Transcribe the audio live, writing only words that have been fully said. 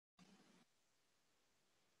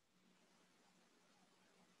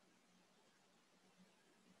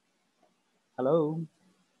Hello.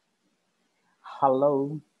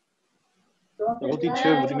 Hello. Hello,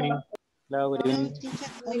 teacher. Good evening. Hello, good evening.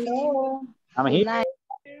 Hello. I'm here.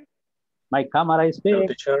 My camera is Hello, big.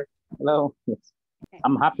 teacher. Hello. Yes.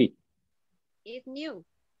 I'm happy. It's new.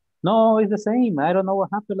 No, it's the same. I don't know what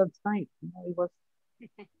happened last night. It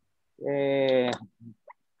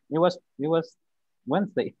was, it was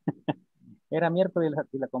Wednesday. Era miércoles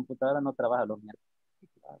y la computadora no trabaja los miércoles.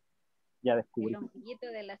 Ya descubrí. El ombliguito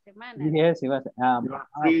de la semana. Yes, it was.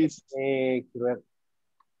 Please.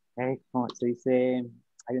 ¿Cómo se dice?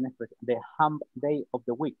 Hay una expresión. The hump day of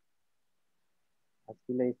the week.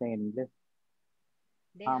 Así le dicen en inglés.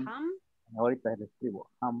 The hum. Ahorita le escribo.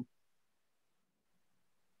 Hump.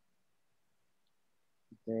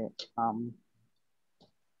 The hump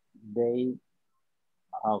day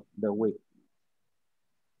of the week.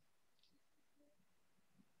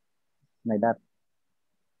 Like that.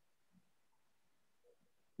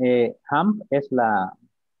 Hump es la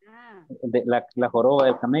joroba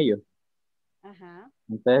del camello. Ajá.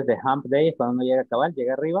 Entonces, the hump day es cuando uno llega a cabal,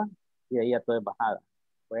 llega arriba y ahí ya todo es bajada.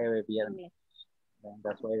 Jueves, viernes.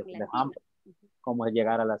 That's why the hump, como es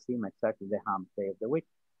llegar a la cima, exactly, the hump day of the week.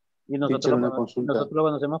 Y nosotros lo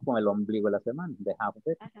conocemos como el ombligo de la semana, the hump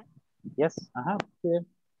day. Ajá. Yes, ajá. Sí.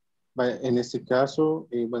 En este caso,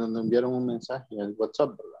 bueno, nos enviaron un mensaje al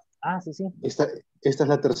WhatsApp, ¿verdad? Ah, sí, sí. Esta es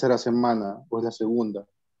la tercera semana o es la segunda.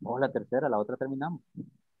 Oh, la tercera, la otra terminamos.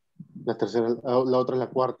 La tercera, la otra es la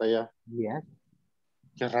cuarta ya. Yes.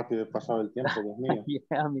 Qué rápido he pasado el tiempo, Dios mío.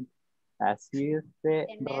 Yeah, I mean, así es de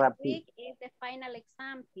Next rápido. week is the final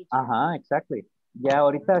exam, teacher. Ajá, exactly. Ya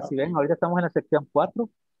ahorita, si ven, ahorita estamos en la sección 4,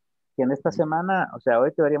 que en esta semana, o sea,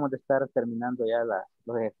 hoy deberíamos de estar terminando ya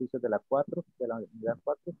los ejercicios de la 4, de la unidad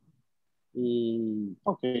 4. Y,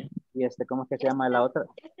 Okay. y ¿cómo es que se llama la otra?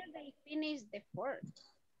 Yesterday finished the fourth.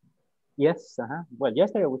 Yes, ajá. Well,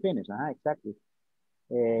 yesterday we finished, ajá, exactly.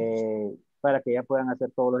 Para que ya puedan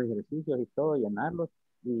hacer todos los ejercicios y todo, llenarlos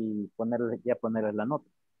y ponerles la nota.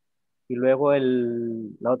 Y luego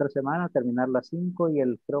la otra semana terminar las 5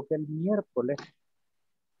 y creo que el miércoles,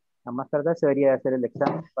 a más tardar se debería hacer el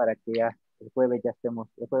examen para que ya el jueves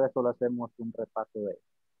solo hacemos un repaso de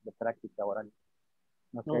práctica oral.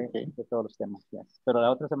 No sé, de todos los temas. Yes. Pero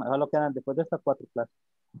la otra semana, solo quedan después de estas 4 clases.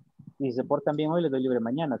 Y si se portan bien hoy, les doy libre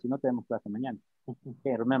mañana, si no tenemos clase mañana.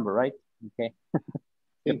 Okay, remember, right? Okay.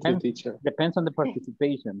 Thank you, teacher. Depends on the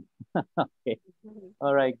participation. Okay.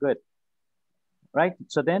 All right, good. Right,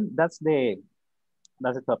 so then that's the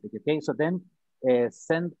topic, okay? So then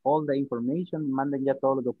send all the information, manden ya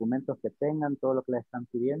todos los documentos que tengan, todo lo que les están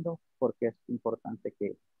pidiendo, porque es importante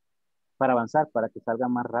que, para avanzar, para que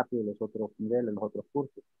salgan más rápido los otros niveles, los otros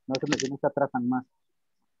cursos. No se atrasan más.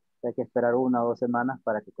 Hay que esperar 1 o 2 semanas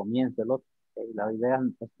para que comience el otro. Okay? La idea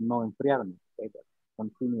es no enfriarnos. Okay?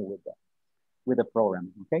 Continue with the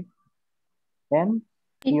program, okay? And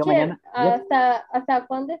Teacher, ¿hasta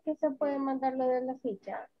cuándo es que se puede mandar lo de la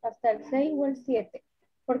ficha? ¿Hasta el 6 o el 7?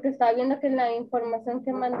 Porque estaba viendo que en la información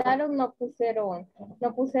que mandaron no pusieron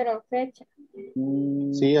fecha.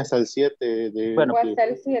 Sí, hasta el 7 de... Bueno, o hasta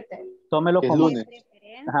el 7. Tómelo como lunes.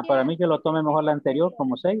 Ajá, para mí que lo tome mejor la anterior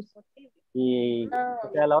como 6 y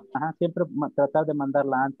o sea, la otra, ajá, siempre tratar de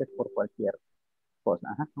mandarla antes por cualquier cosa.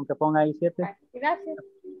 Ajá, aunque ponga ahí 7. Gracias.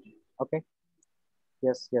 Ok.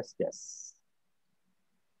 Yes.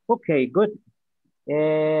 Okay, good.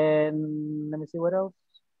 And let me see what else.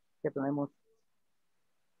 ¿Qué tenemos?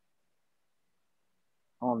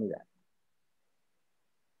 Only that.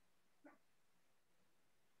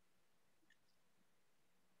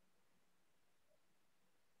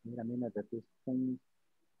 Mira, that this thing,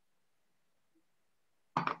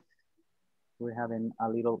 we're having a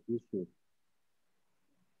little issue.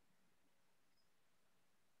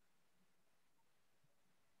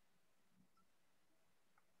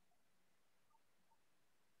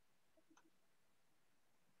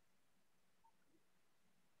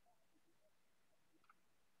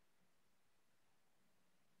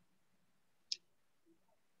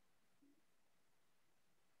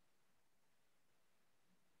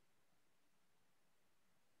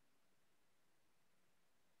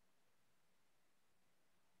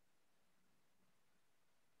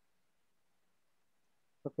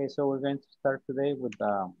 Okay, so we're going to start today with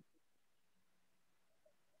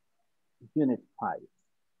Unit 5.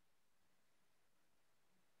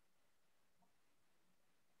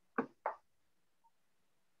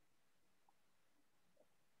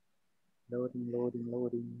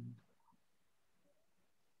 Loading.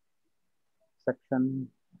 Section.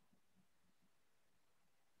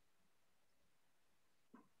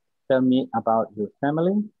 Tell me about your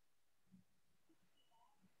family.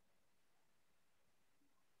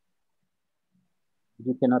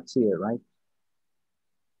 You cannot see it, right?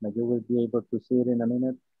 But you will be able to see it in a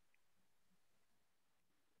minute.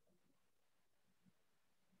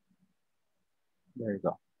 There you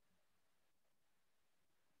go.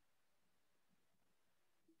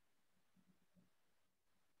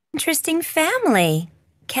 Interesting family.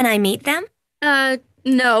 Can I meet them?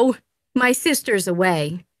 No. My sister's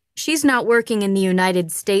away. She's not working in the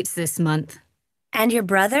United States this month. And your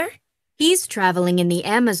brother? He's traveling in the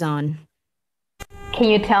Amazon. Can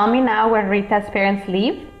you tell me now where Rita's parents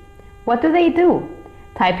live? What do they do?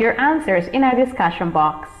 Type your answers in our discussion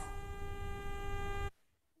box.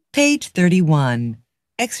 Page 31,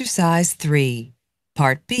 Exercise 3,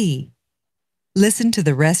 Part B. Listen to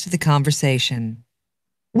the rest of the conversation.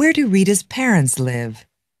 Where do Rita's parents live?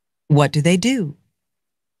 What do they do?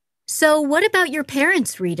 So what about your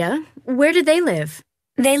parents, Rita? Where do they live?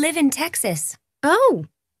 They live in Texas. Oh,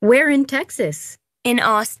 where in Texas? In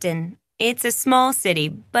Austin. It's a small city,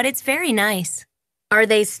 but it's very nice. Are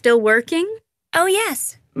they still working? Oh,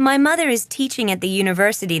 yes. My mother is teaching at the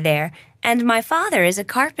university there, and my father is a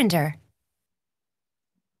carpenter.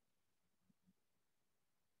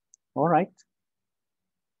 All right.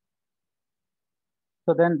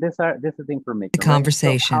 So then this is the information. The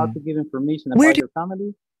conversation. Right? So how to give information Where about your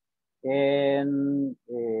family. And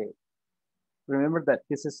remember that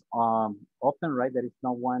this is often, right, there is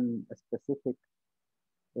not one specific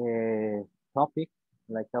topic,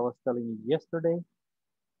 like I was telling you yesterday.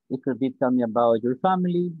 It could be tell me about your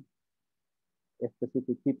family,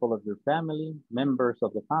 specific people of your family, members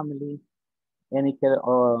of the family, and it could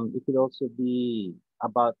also be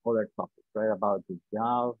about other topics, right? About your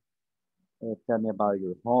job, tell me about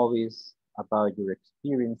your hobbies, about your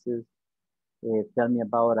experiences, tell me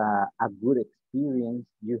about a good experience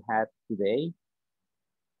you had today,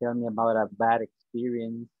 tell me about a bad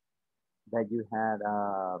experience that you had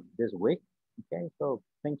this week, okay? So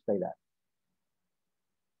things like that.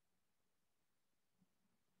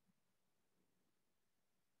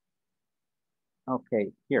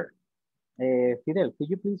 Okay, here. Fidel, could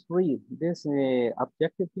you please read this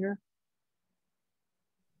objective here?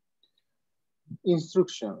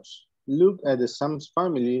 Instructions. Look at the Sam's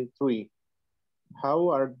family tree. How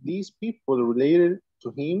are these people related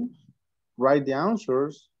to him? Write the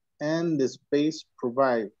answers and the space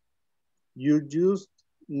provided. You just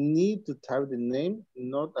need to type the name,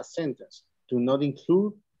 not a sentence. Do not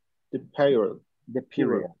include the period. The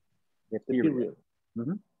period. The period.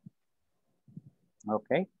 Mm-hmm.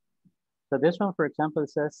 Okay. So this one, for example,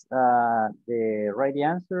 says write the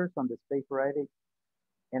answers on the space provided,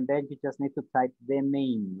 and then you just need to type the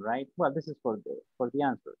name, right? Well, this is for the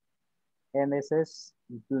answer. And it says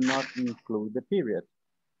do not include the period,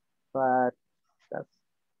 but that's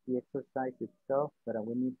the exercise itself. But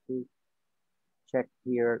we need to check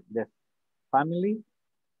here the family.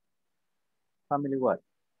 Family what?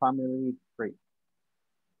 Family tree.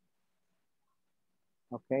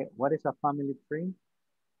 Okay, what is a family tree?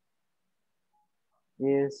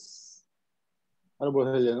 Is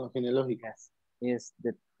genealógico. Yes, is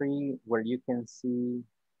the tree where you can see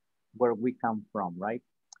where we come from, right?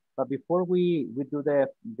 But before we do the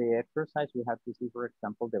exercise, we have to see, for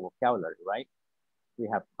example, the vocabulary, right? We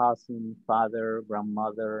have cousin, father,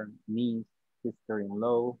 grandmother, niece,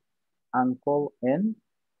 sister-in-law, uncle, and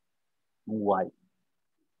wife.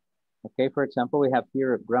 Okay, for example, we have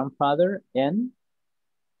here a grandfather and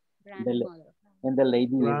the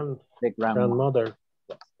lady is the grandmother.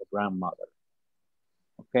 Yes, the grandmother.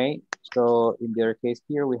 Okay, so in their case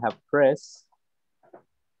here, we have Chris.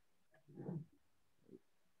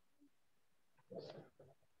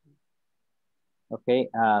 Okay,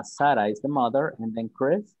 Sarah is the mother, and then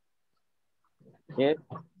Chris is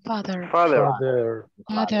father.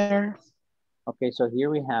 Okay, so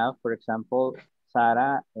here we have, for example,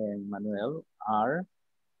 Sarah and Manuel are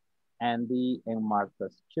Andy and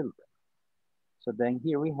Martha's children. So then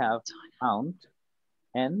here we have aunt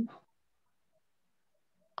and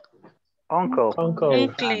uncle.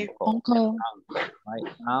 Right,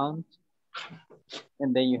 aunt.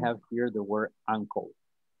 And then you have here the word uncle.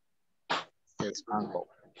 Yes, uncle.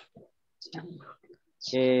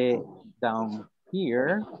 Down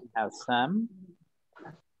here, we have Sam.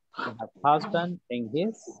 We have husband and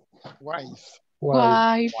his Wife.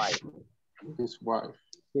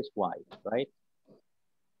 His wife, right?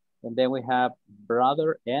 And then we have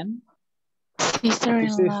brother and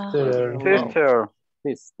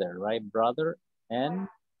sister, right? Brother and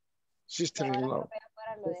sister-in-law.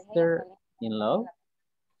 Sister-in-law.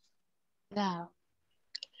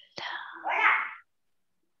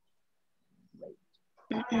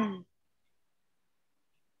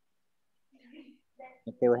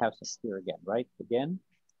 Okay, we have some here again, right? Again,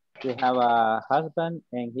 we have a husband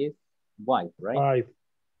and his wife, right? Wife.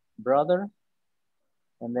 Brother,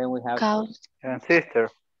 and then we have and sister.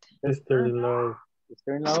 Sister-in-law.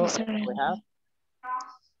 Sister-in-law, and we have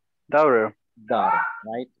Daughter. daughter,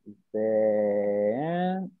 right?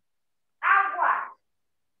 Then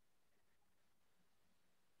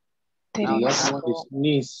The last one is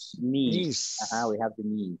niece. niece. We have the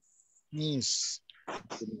niece. Niece.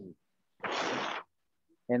 The niece.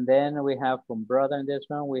 And then we have from brother in this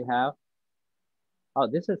one, we have, oh,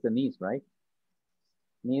 this is the niece, right?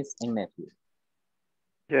 Niece and nephew.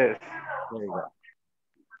 Yes. There you go.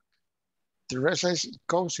 The rest is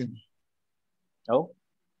cousin. Oh?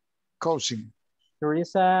 Cousin.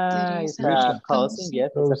 Teresa is a cousin,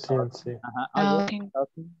 yes. It's a cousin. Cousin.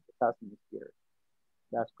 Cousin. The cousin is here.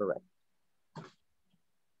 That's correct.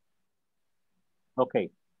 Okay,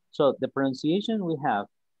 so the pronunciation we have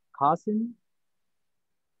cousin,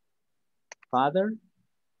 father,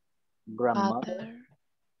 grandmother,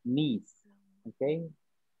 niece. Okay,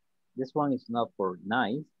 this one is not for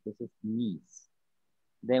nice, this is niece.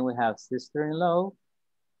 Then we have sister-in-law,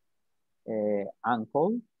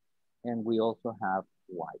 uncle, and we also have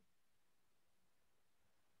wife.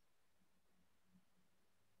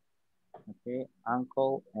 Okay,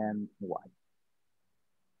 uncle and wife.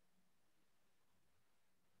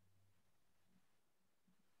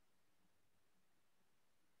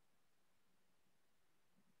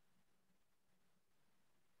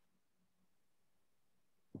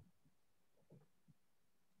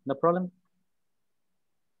 No problem?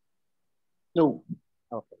 No.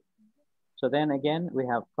 Okay. So then again, we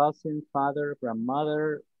have cousin, father,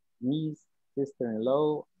 grandmother, niece,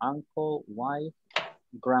 sister-in-law, uncle, wife,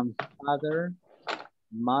 grandfather,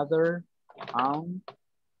 mother, aunt,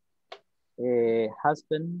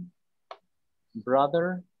 husband,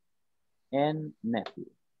 brother, and nephew.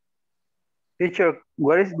 Teacher,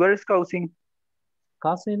 where is cousin?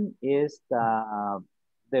 Cousin is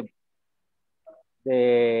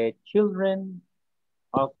the children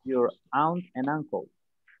of your aunt and uncle.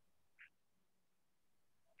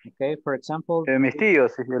 Okay, for example, Mis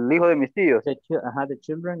tíos, el hijo de mis tíos. The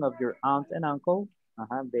children of your aunt and uncle,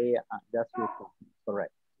 that's your cousin,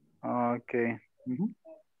 correct. Okay.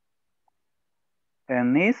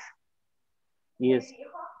 And niece? Is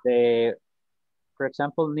for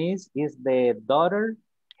example, niece is the daughter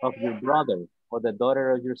of your brother or the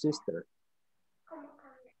daughter of your sister.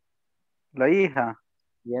 La hija.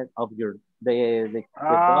 Yes, of your, the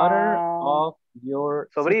daughter of your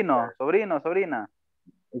sobrino, sister. sobrina.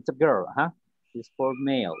 It's a girl, It's for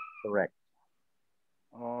male, correct.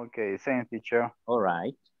 Okay, thanks, teacher. All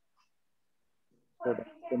right. So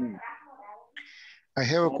I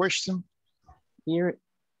have a question. Here,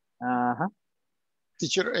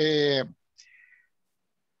 Teacher,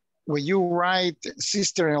 when you write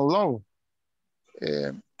sister-in-law,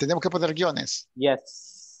 tenemos que poner guiones.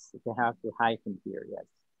 Yes, you have to hyphen here, yes.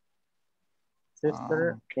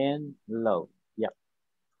 Sister-in-law, yep.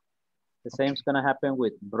 The same is gonna happen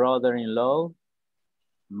with brother-in-law,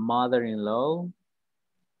 mother-in-law,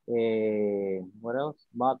 what else?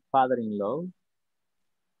 Father-in-law.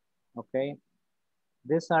 Okay.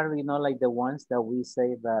 These are, like the ones that we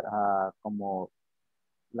say that como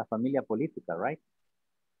la familia política, right?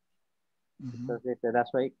 Because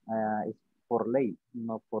that's why it's por ley,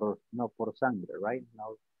 not por sangre, right?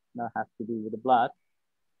 No has to do with the blood.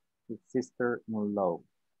 It's sister-in-law.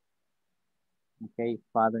 Okay,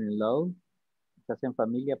 father-in-law. Estás en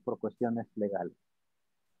familia por cuestiones legales.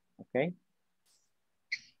 Okay.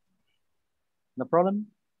 No problem?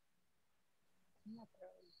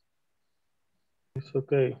 It's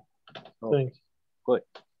okay. Okay. Thanks. Good.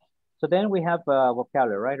 So then we have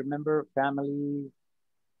vocabulary, right? Remember family,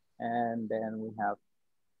 and then we have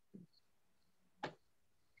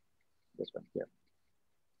this one here.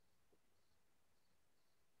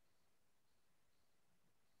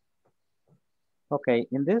 Okay,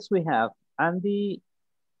 in this we have Andy.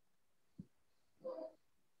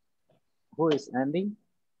 Who is Andy?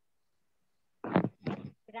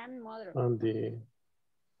 Grandmother. Andy.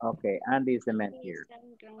 Okay, Andy is the man here.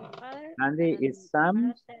 Grandfather. Andy is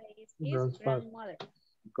Sam's grandmother.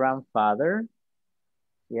 Grandfather.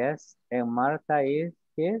 Yes, and Martha is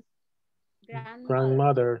his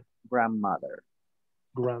Grandmother. Grandmother.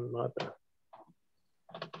 Grandmother.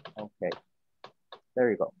 Okay, there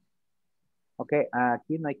you go. Okay,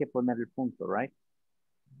 aquí no hay que poner el punto, right?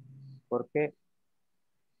 Porque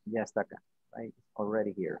ya está acá, right? It's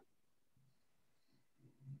already here.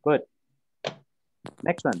 Good.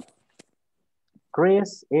 Next one.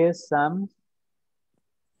 Chris is Sam's.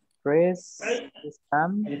 Chris is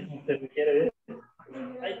Sam.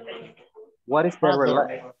 What is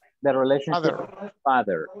the relationship Father.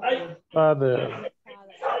 father? Father.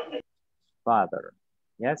 Father.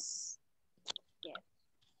 Yes. Yes.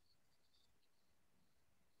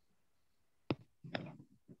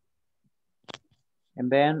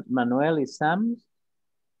 And then Manuel is Sam's.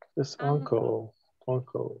 It's uncle.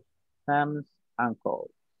 Uncle. Sam's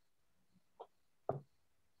uncle.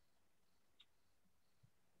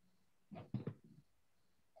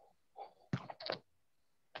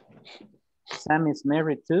 Sam is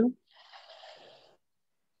married to?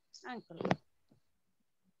 Uncle.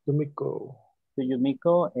 Yumiko. To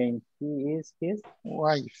Yumiko, and he is his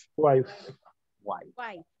Wife. Wife. wife.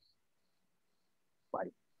 Wife.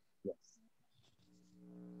 Wife. Yes.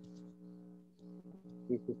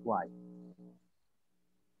 This is wife.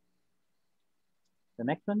 The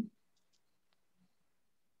next one.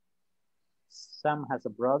 Sam has a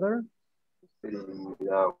brother.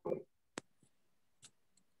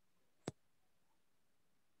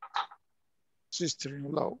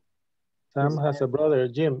 Sister-in-law. Sam has a brother,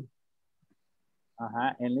 Jim.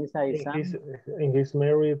 And Lisa is Sam. And he's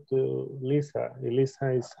married to Lisa.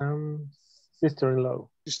 Lisa is Sam's sister-in-law.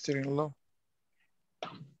 Sister-in-law.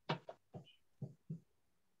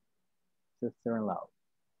 Sister-in-law.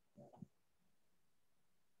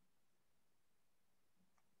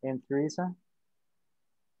 And Teresa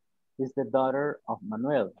is the daughter of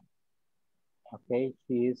Manuel. Okay,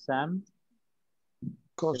 she is Sam's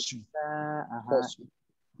cousin.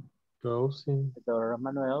 Cousin. The daughter of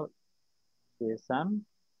Manuel. She is Sam's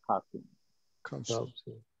cousin. Cousin.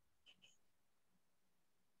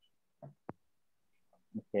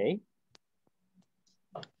 Okay.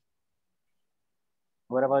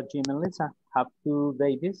 What about Jim and Lisa? Have two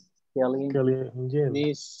babies, Kelly and Jim.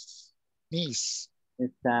 Niece.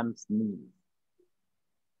 It's Sam's niece.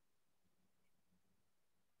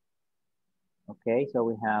 Okay, so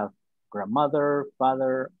we have grandmother,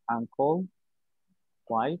 father, uncle,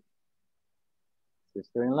 wife,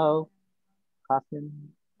 sister-in-law,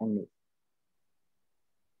 cousin, and niece.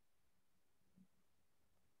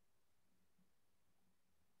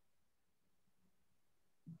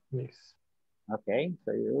 Niece. Okay,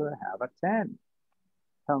 so you have a 10.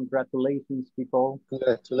 Congratulations, people.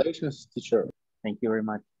 Congratulations, teacher. Thank you very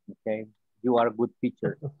much. Okay, you are a good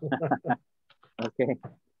teacher. Okay,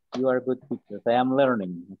 you are good teachers. I am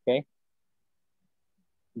learning. Okay.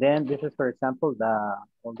 Then this is, for example,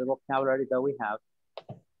 all the vocabulary that we have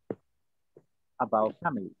about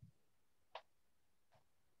family.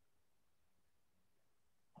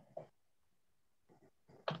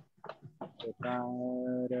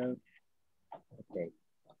 Okay.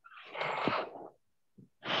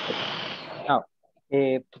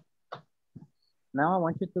 Now I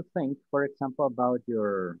want you to think, for example,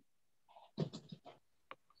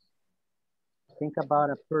 think about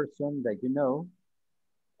a person that you know,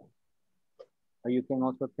 or you can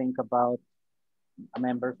also think about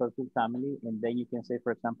members of your family, and then you can say,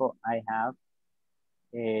 for example, I have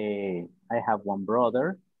one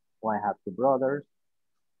brother, or I have two brothers.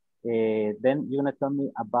 Then you're gonna tell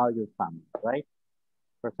me about your family, right?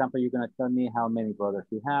 For example, you're gonna tell me how many brothers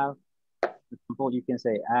you have. For example, you can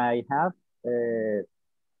say, I have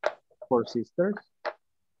 4 sisters.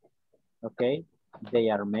 Okay, they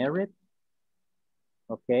are married.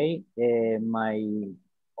 Okay, my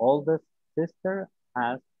oldest sister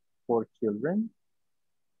has 4 children.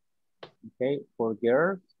 Okay, 4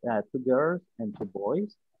 girls, 2 girls and 2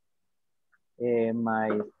 boys.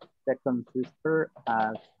 My second sister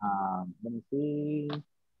has, let me see,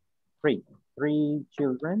 3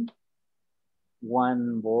 children,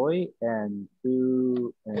 1 boy and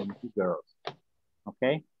 2 girls.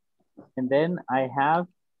 Okay, and then I have,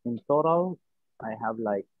 in total, I have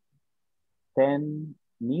like 10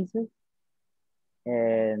 nieces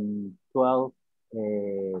and 12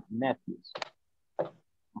 nephews.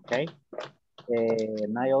 Okay,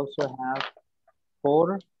 and I also have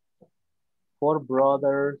 4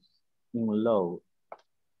 brothers-in-law.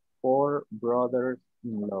 4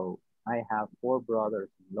 brothers-in-law. I have 4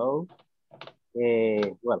 brothers-in-law.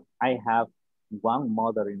 Well, I have 1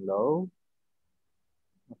 mother-in-law.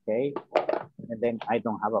 Okay, and then I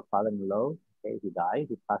don't have a father-in-law. Okay, he died,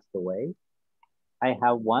 he passed away. I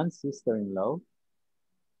have 1 sister-in-law.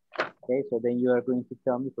 Okay, so then you are going to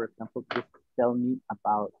tell me, for example, just tell me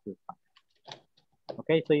about your family.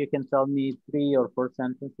 Okay, so you can tell me 3 or 4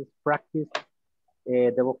 sentences, practice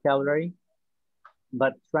the vocabulary,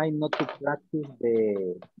 but try not to practice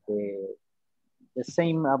the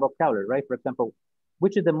same vocabulary, right? For example,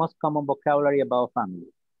 which is the most common vocabulary about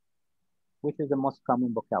family? Which is the most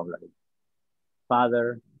common vocabulary?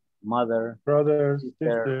 Father, mother, brother,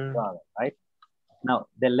 sister, brother, right? Now,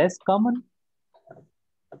 the less common,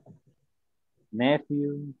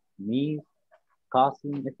 nephew, niece,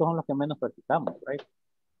 cousin, estos son los que menos practicamos, right?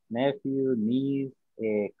 Nephew, niece,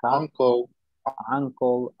 cousin,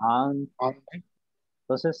 uncle, aunt.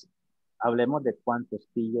 Entonces, hablemos de cuántos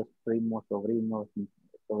tíos, primos, sobrinos,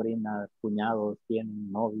 sobrinas, cuñados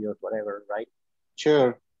tienen, novios, whatever, right?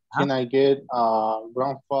 Sure. Can I get a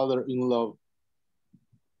grandfather-in-law?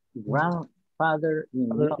 Grandfather-in-law.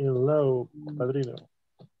 Father-in-law, padrino.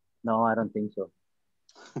 No, I don't think so.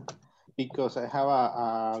 Because I have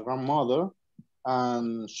a grandmother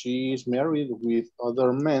and she is married with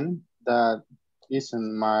other men that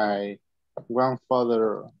isn't my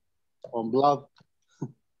grandfather on blood.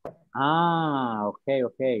 Ah, ok.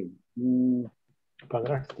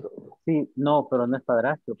 Padrastro. Sí, no, pero no es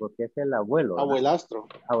padrastro porque es el abuelo. ¿verdad? Abuelastro.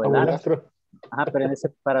 Abuelastro. Ajá, pero en ese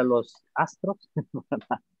para los astros,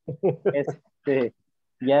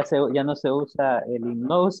 ya no se usa el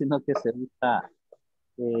in-law, sino que se usa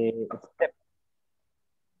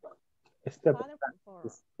stepfather.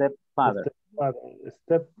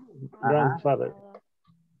 Step grandfather.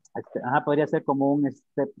 Ajá, podría ser como un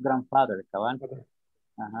step grandfather, cabal.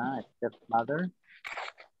 Ajá, stepfather.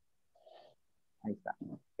 Ahí está.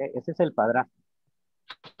 Okay, ese es el padrastro.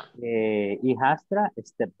 Hijastra,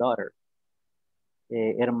 stepdaughter.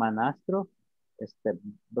 Hermanastro,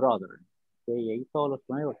 stepbrother. Okay, y ahí todos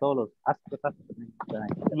los astros.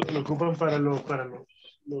 Lo ocupan para los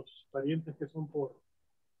parientes que son por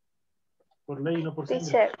ley y no por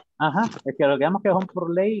sangre. Ajá, es que lo que llamamos que son por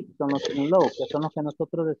ley son los in-law, que son los que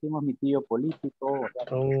nosotros decimos mi tío político.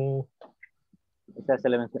 O sea, se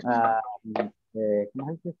le menciona, ¿cómo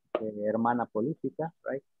se dice? Hermana política,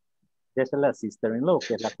 right? Esa es la sister-in-law,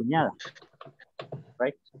 que es la cuñada,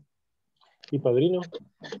 right? ¿Y padrino?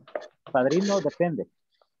 Padrino depende.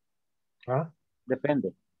 ¿Ah?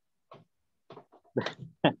 Depende.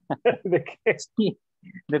 ¿De qué? Sí,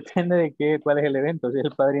 depende de cuál es el evento. Si es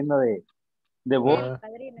el padrino de boda.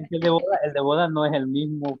 El de boda no es el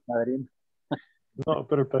mismo padrino. No,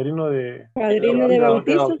 pero el padrino de... Padrino de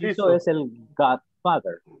bautizo. Es el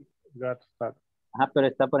godfather. Godfather. Ajá, pero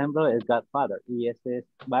está, por ejemplo, el godfather. Y ese es,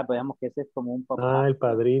 digamos que ese es como un papá. Ah, el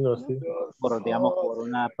padrino, sí. Digamos, por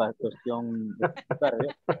una cuestión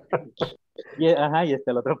y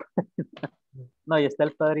está el otro padrino. No, y está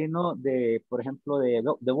el padrino de, por ejemplo,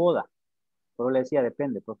 de boda. Pero le decía,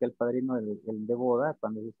 depende, porque el padrino el de boda,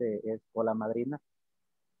 cuando dice es o la madrina,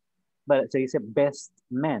 se dice best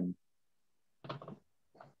man.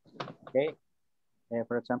 Okay.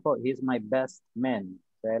 For example, he's my best man.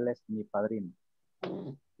 O sea, él es mi padrino.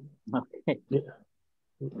 Okay.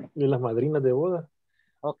 ¿Y las madrinas de boda?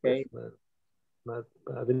 Ok.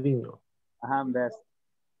 Padrino. Ajá, best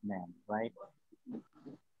man, right?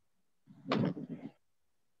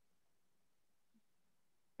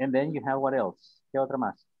 And then you have what else? ¿Qué otra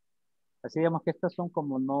más? Así digamos que estas son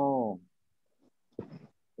como no...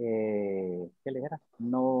 ¿qué le dijera?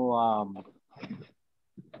 No...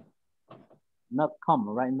 not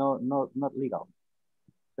common, right? Not legal.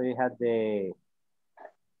 So you have the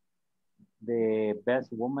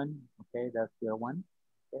best woman. Okay, that's your one.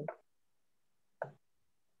 Okay.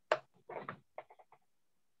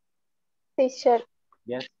 Teacher.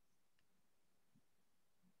 Yes.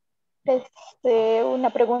 Una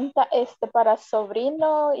pregunta, para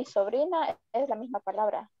sobrino y sobrina es la misma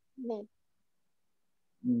palabra. Ni.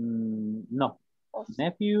 No.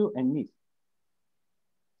 Nephew and niece.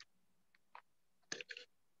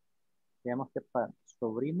 Digamos que para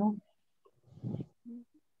sobrino.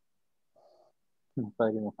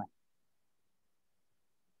 Padrino.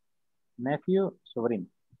 Nephew, sobrino.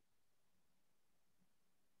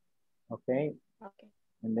 Okay.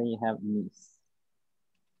 And then you have niece.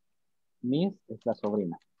 Niece es la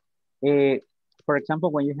sobrina. For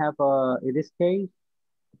example, when you have, in this case,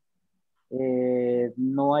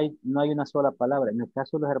 no hay una sola palabra. En el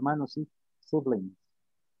caso de los hermanos, sí, siblings.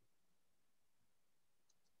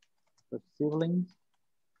 Los siblings.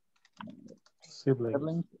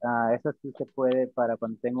 Eso sí se puede para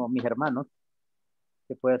cuando tengo mis hermanos,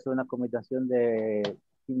 que puede ser una combinación de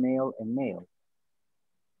female and male.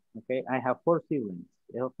 Okay, I have 4 siblings.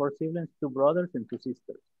 I have 4 siblings, 2 brothers and 2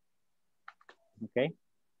 sisters. Okay,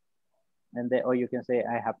 and then, or you can say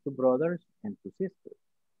I have 2 brothers and 2 sisters.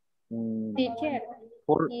 Teacher.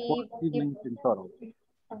 4 siblings in total.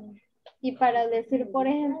 Y para decir, por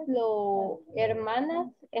ejemplo,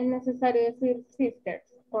 hermanas, es necesario decir sisters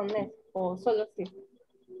con eso, o solo sisters.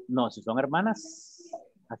 No, si son hermanas,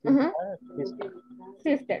 así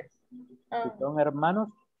sisters. Si son hermanos,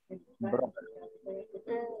 brothers.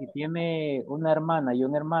 Si tiene una hermana y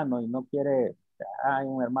un hermano y no quiere, hay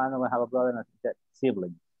un hermano, we have a brother and a sister,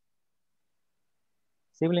 siblings.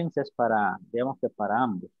 Siblings es para, digamos que para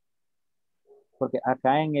ambos. Porque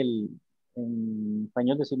acá en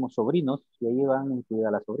español decimos sobrinos y ahí van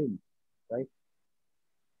incluidas las sobrinas. Right?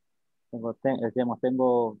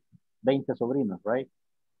 Tengo 20 sobrinos, right?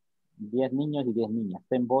 10 niños y 10 niñas.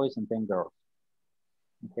 10 boys and 10 girls.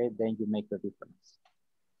 Okay, then you make the difference.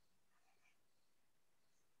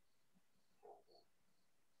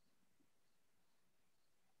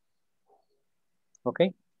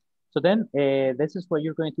 Okay, so then this is what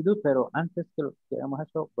you're going to do, pero antes que hagamos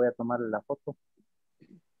eso, voy a tomar la foto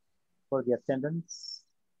for the attendance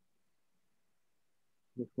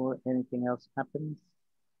before anything else happens.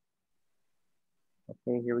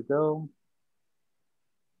 Okay, here we go.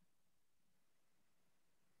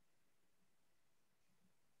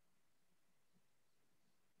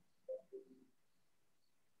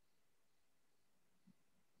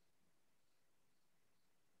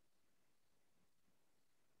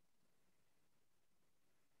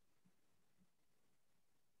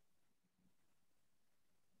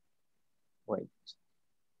 Wait.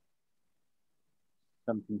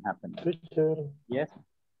 Something happened. Teacher. Yes.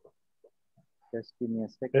 Just give me a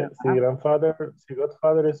second. Si grandfather, si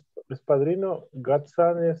godfather es padrino,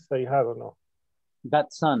 godson es ahijado, ¿no?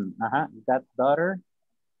 Godson, goddaughter.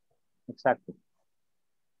 Exacto.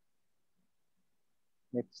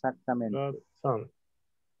 Exactamente. Godson.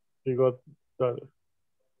 Y goddaughter.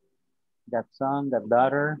 Godson,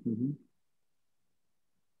 goddaughter.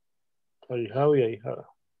 Ahijado y ahijada.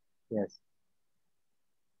 Yes.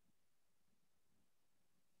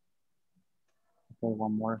 Okay,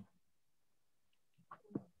 one more.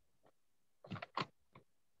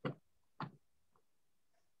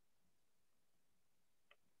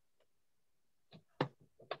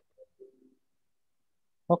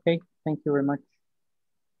 Okay, thank you very much.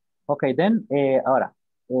 Okay, then, ahora,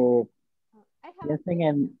 piensen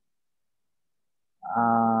en,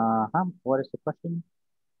 what is the question?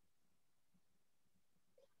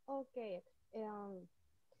 Okay,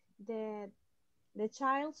 the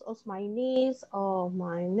child of my niece or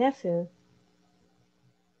my nephew,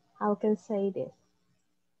 how can I say this?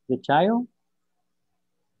 The child?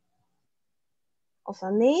 Of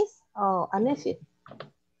a niece or a nephew.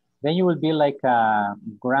 Then you will be like a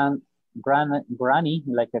granny,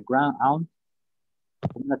 like a grand aunt,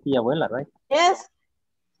 una tía abuela, right? Yes,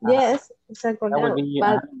 yes, exactly. That would be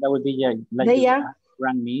like your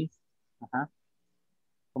grand niece.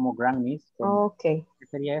 Como grand niece. Okay. ¿Qué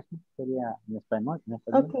sería eso? Sería en español.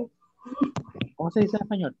 Okay. ¿Cómo se dice en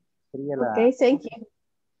español? Sería la okay, thank you.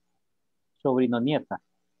 Sobrino nieta.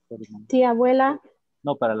 Tía abuela.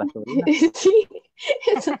 No, para la sobrina. Sí,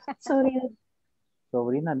 sobrina.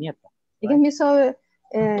 Sobrina nieta. Right?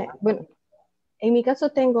 Bueno, en mi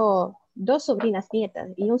caso tengo 2 sobrinas nietas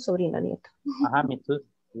y un sobrino nieto. Me too.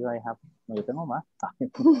 No, yo tengo más.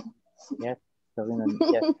 Yes, sobrino,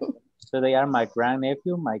 yes. So they are my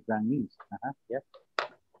grandnephew, my grandniece. Yes.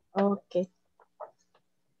 Okay.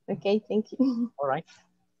 Okay, thank you. All right.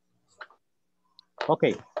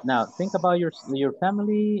 Okay, now think about your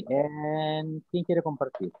family and ¿quién quiere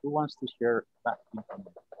compartir? Who wants to share that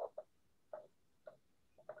information?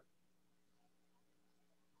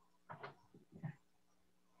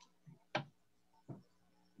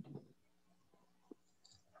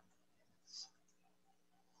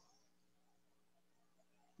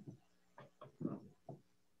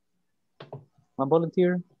 One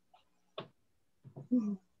volunteer?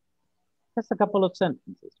 Just a couple of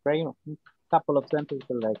sentences, right? A couple of sentences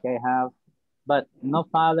like I have, but no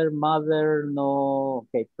father, mother, no,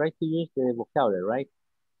 okay, try to use the vocabulary, right?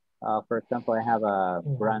 For example, I have a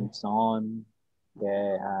grandson,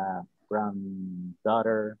 a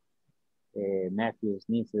granddaughter, nephews,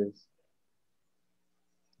 nieces.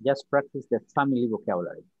 Just practice the family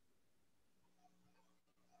vocabulary.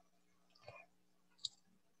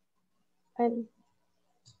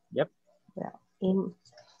 Yep. Yeah.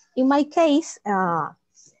 In my case,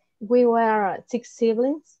 we were 6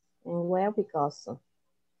 siblings, and well, because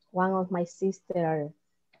one of my sisters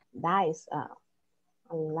died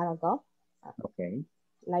a lot ago. Okay.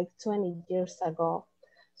 Like 20 years ago.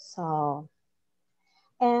 So,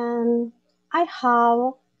 and I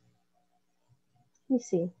have, let me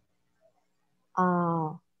see,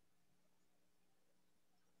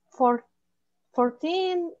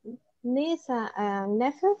 14 nieces and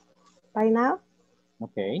nephews by now.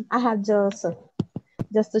 Okay. I have just a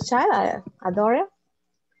child, a daughter,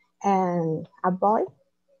 and a boy,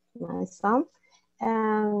 my son,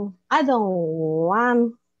 and I don't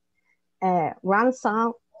want a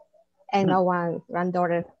grandson and no one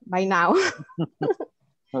granddaughter by now.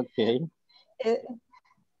 Okay.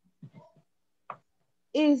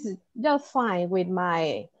 is just fine with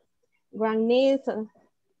my grandniece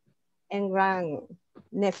and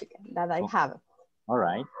grandnephew that I have. All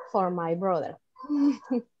right. For my brother.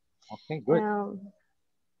 Okay, good. I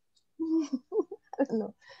don't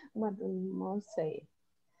know what more say.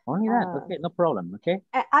 Only that. Okay, no problem. Okay.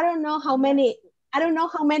 I don't know how many. I don't know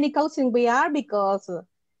how many cousins we are because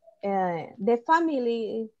the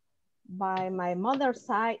family by my mother's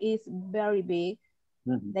side is very big.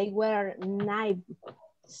 Mm-hmm. They were 9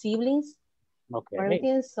 siblings. Okay.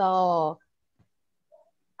 Everything, so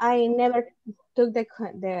I never took the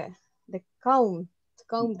count.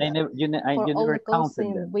 You never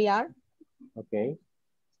counted them. We are. Okay.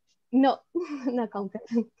 No, not counted.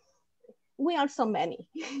 We are so many.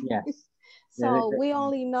 Yes. So we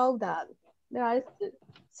only know that there are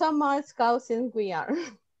so much cousins we are.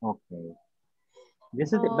 Okay.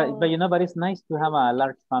 This is, but you know, but it's nice to have a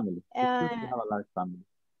large family. It's good to have a large family.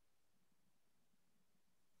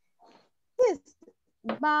 Yes,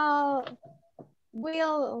 but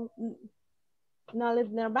we'll not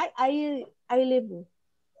live nearby. I live,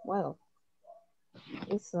 well,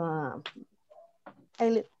 it's I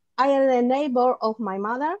am a neighbor of my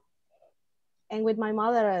mother, and with my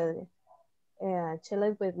mother, she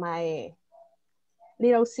lives with my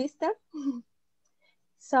little sister.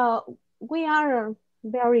 So we are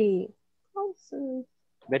very close.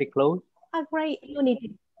 Very close? A great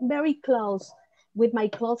unity, very close with my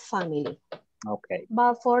close family. Okay.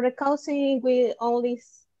 But for the cousin, we only,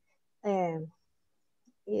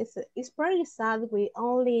 it's pretty sad. We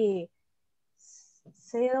only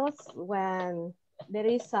see us when there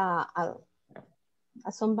is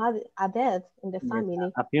somebody, a death in the family.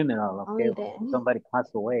 Yes, a funeral, okay. Somebody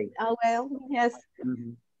passed away. Oh, well, yes.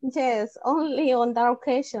 Mm-hmm. Yes, only on that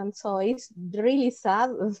occasion. So it's really sad.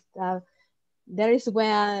 There is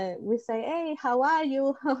when we say, hey, how are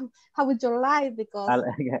you? How is your life? Because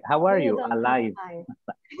how are you? Alive.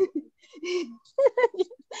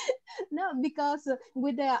 No, because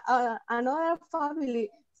with the another family,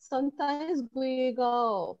 sometimes we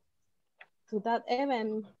go to that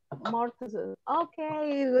event more to,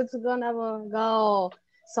 okay, it's gonna go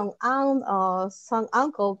some aunt or some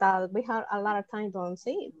uncle that we have a lot of time to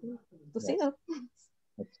see them.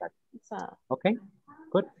 Exactly. Okay,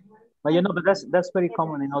 good. But you know, but that's very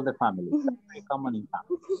common in all the families. That's very common in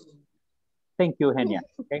families. Thank you, Henia.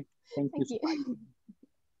 Okay, thank you so much.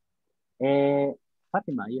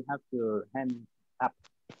 Fatima, you have your hand up.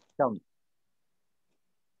 Tell me.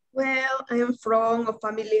 Well, I'm from a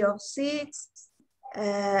family of 6.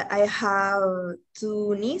 I have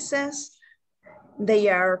 2 nieces. They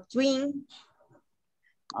are twins.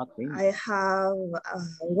 Okay. I have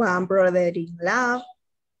 1 brother-in-law,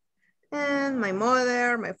 and my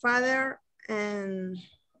mother, my father, and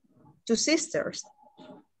 2 sisters.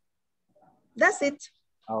 That's it.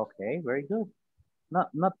 Okay, very good.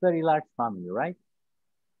 Not very large family, right?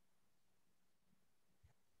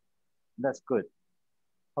 That's good.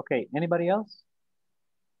 Okay, anybody else?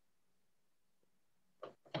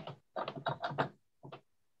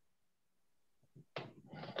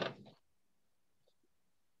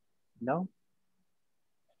 No?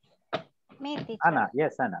 Me, teacher. Anna,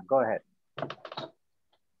 yes, Anna, go ahead.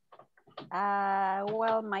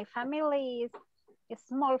 Well, my family is a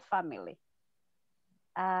small family.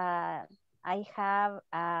 I have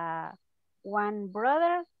 1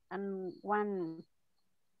 brother and 1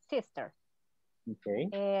 sister.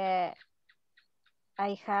 Okay.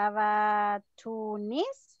 I have 2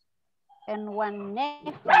 nieces and 1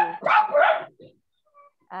 nephew.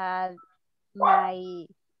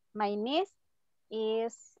 My niece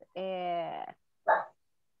is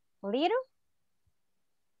little.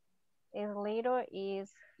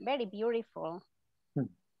 Is very beautiful.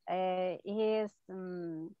 He is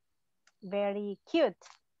very cute.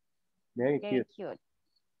 Very cute.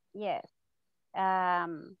 Yes.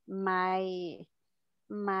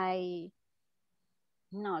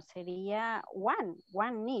 Sería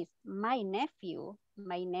one niece. My nephew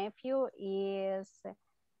is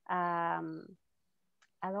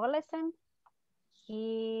adolescent.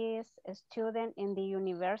 He is a student in the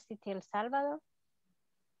University of Salvador.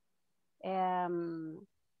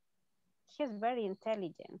 He's very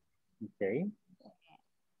intelligent. Okay.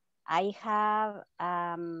 I have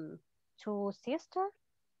 2 sisters.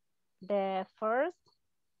 The first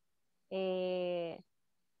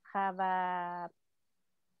have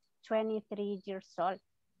 23 years old.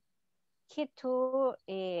 He too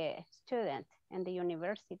a student in the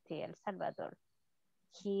University of El Salvador.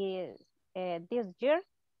 He is this year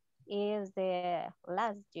is the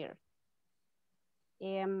last year.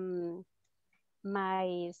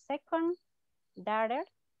 My second daughter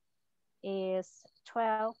is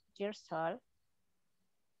 12 years old.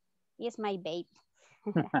 He's my baby.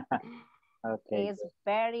 Okay. He's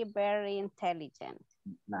very, very intelligent.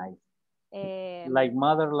 Nice. Like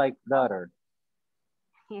mother, like daughter.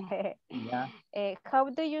 Yeah. How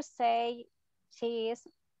do you say she is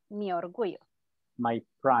mi orgullo? My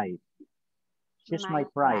pride. She's my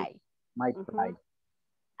pride. My pride.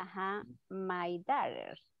 My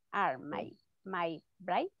daughters are my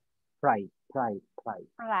bride. Pride. Pride.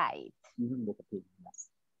 Yes.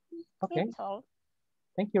 Okay. That's all.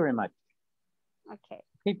 Thank you very much. Okay.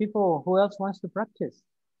 Okay, people, who else wants to practice?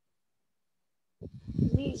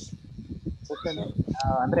 Me.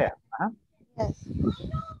 Andrea. Yes.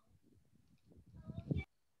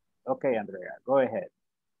 Okay, Andrea, go ahead.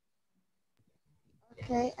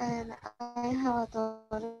 Okay, and I have a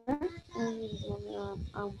daughter, and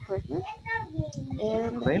I'm pregnant.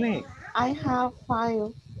 And Really? I have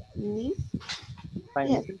 5 nieces.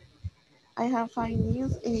 Yes, I have 5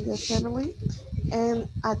 nieces in the family, and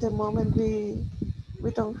at the moment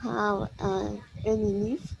we don't have any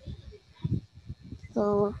niece.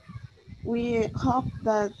 So we hope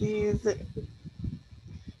that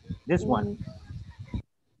this one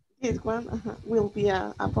will be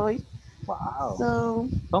a boy. Wow. So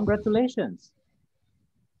congratulations.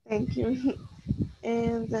 Thank you.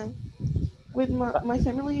 And with my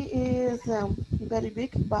family is very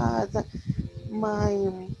big, but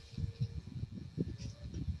my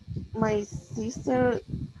sister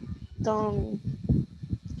doesn't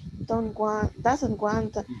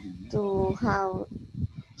want to have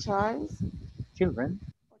children.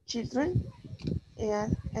 Yeah.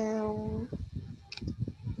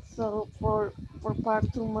 So for part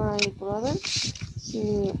to my brother,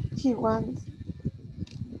 he wants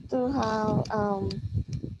to have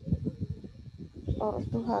or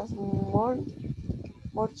to have more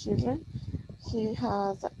children. He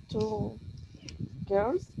has 2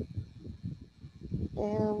 girls,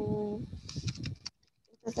 and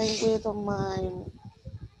the same with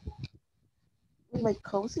my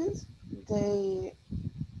cousins. They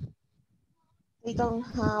don't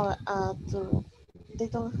have they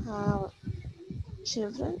don't have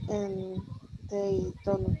children, and they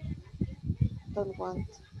don't want.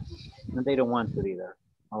 And they don't want to either.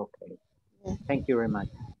 Okay. Yeah. Thank you very much.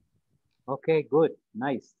 Okay, good.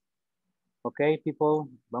 Nice. Okay, people,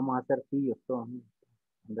 vamos a hacer tíos todos.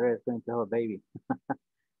 Andrea is going to have a baby.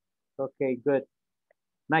 Okay, good.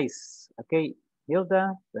 Nice. Okay,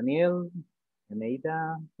 Hilda, Daniel,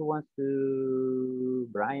 Eneida, who wants to?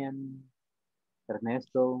 Brian,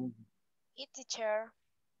 Ernesto. Teacher.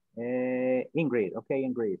 Ingrid. Okay,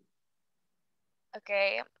 Ingrid.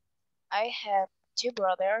 Okay, I have 2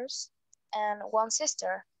 brothers and 1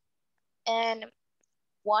 sister, and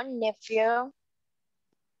 1 nephew,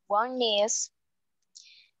 1 niece,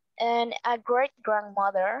 and a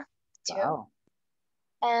great-grandmother, too. Wow.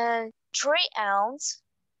 And 3 aunts,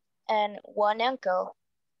 and 1 uncle,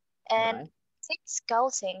 and right. 6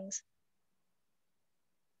 cousins.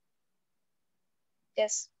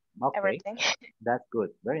 Yes, okay. Everything. That's good.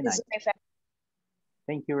 Very nice.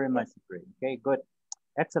 Thank you very much, Ingrid. Okay, good.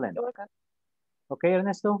 Excellent. You're welcome. Okay,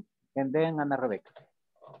 Ernesto, and then Ana Rebecca.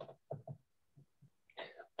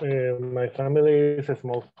 My family is a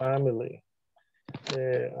small family.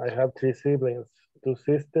 I have 3 siblings, 2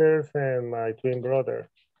 sisters and my twin brother.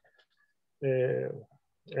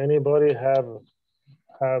 Anybody have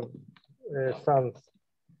sons?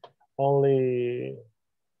 Only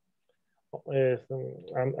I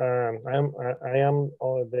am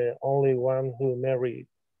the only one who married.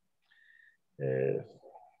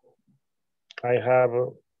 I have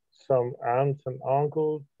some aunts and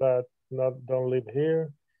uncles, but don't live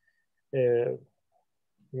here.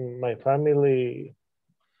 My family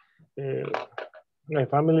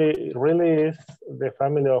really is the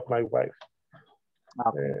family of my wife.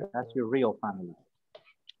 Okay, that's your real family.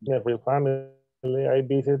 The real family. I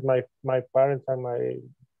visit my parents and my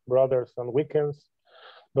brothers on weekends,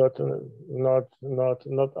 but not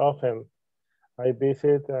often. I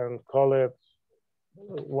visit and call it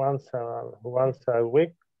once a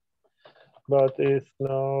week, but it's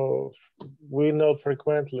we not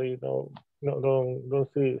frequently. Don't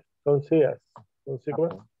see us. Don't see us.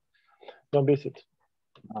 Don't visit.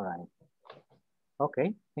 All right.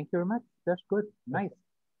 Okay. Thank you very much. That's good. Nice.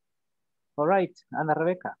 All right, Ana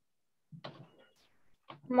Rebecca.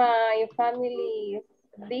 My family is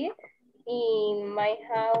big. In my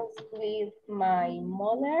house with my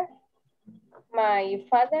mother, my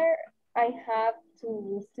father, I have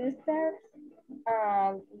 2 sisters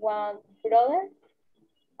and 1 brother.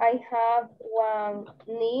 I have 1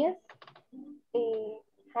 niece. I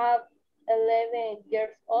have 11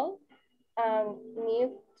 years old. and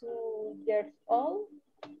niece 2 years old.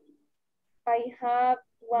 I have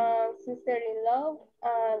one sister-in-law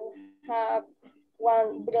and have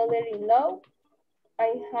one brother-in-law.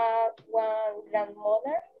 I have one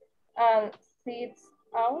grandmother and 6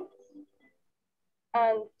 aunts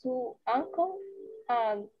and 2 uncles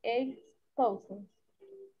and 8 cousins.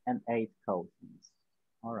 And 8 cousins.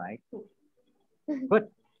 All right. Good.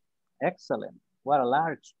 Excellent. What a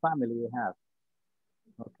large family you have.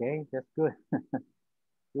 Okay, that's good.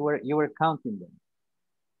 you were counting them.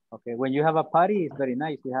 Okay, when you have a party, it's very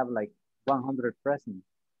nice. You have like 100 presents.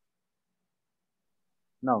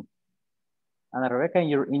 No. And Rebecca,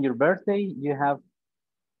 in your birthday, you have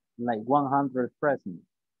like 100 presents.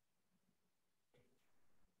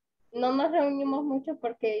 No nos reunimos mucho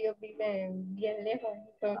porque ellos viven bien lejos,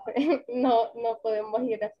 entonces no podemos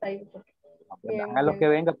ir hasta ahí. Haga lo que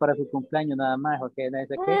venga para su cumpleaños nada más, ok, nadie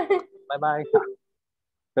se quede. Bye bye.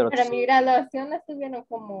 Pero para mi graduación estuvieron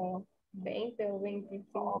como 20 o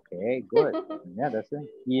 25. Ok, good. Yeah, that's it.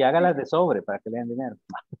 Y hágalas de sobre para que le den dinero.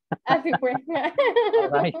 Así pues. All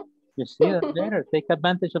right. You see that better. Take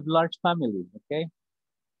advantage of large family, okay?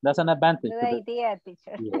 That's an advantage. Good idea,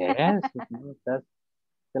 teacher. Yes, that's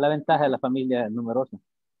la ventaja de la familia numerosa.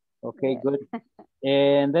 Okay, good.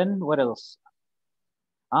 And then what else?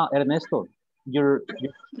 Ah, Ernesto.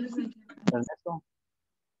 Ernesto?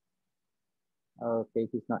 Okay,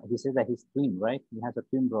 he's not. He said that he's twin, right? He has a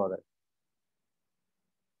twin brother.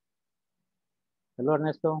 Hello,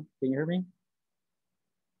 Ernesto. Can you hear me?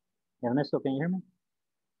 Ernesto, can you hear me?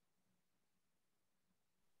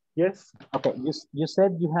 Yes. Okay, you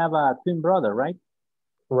said you have a twin brother, right?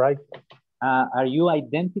 Right. Are you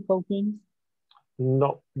identical twins?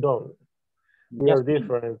 No, don't. We are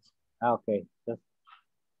different. Okay,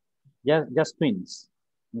 just twins.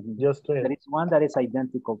 Just twins. There is one that is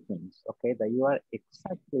identical twins, okay, that you are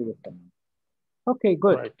exactly the same. Okay,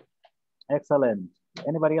 good. Right. Excellent.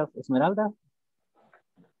 Anybody else? Esmeralda?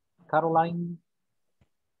 Caroline?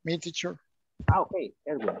 Me, teacher. Okay,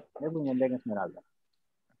 Edwin and then Esmeralda.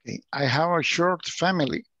 Okay, I have a short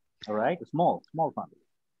family. All right, small family.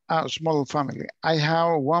 A small family. I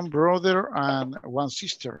have one brother and one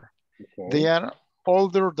sister. Okay. They are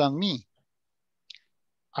older than me.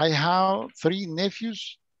 I have 3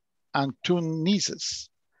 nephews and 2 nieces.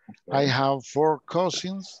 Okay. I have 4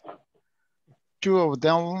 cousins. 2 of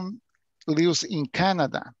them live in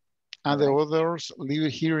Canada and the others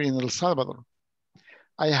live here in El Salvador.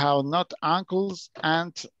 I have not uncles,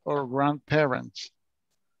 aunts, or grandparents.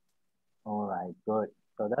 All right, good.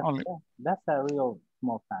 So that's a real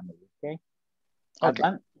small family, okay?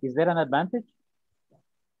 Okay. Is there an advantage?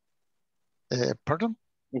 Pardon?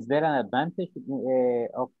 Is there an advantage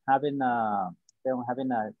of having a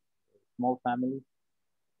small family?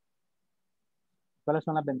 ¿Cuáles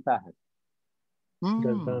son las ventajas?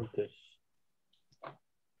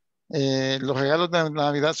 Los regalos de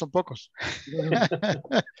Navidad son pocos.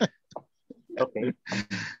 Okay.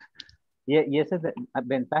 Y esa es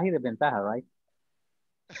ventaja y desventaja, right?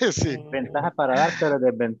 Sí. Ventaja para dar, pero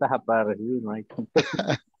desventaja para recibir, right?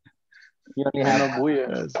 You only have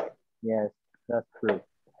yes, that's true.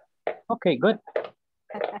 Okay, good.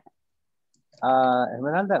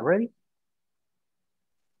 Esmeralda, ready?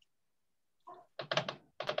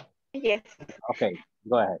 Yes. Okay,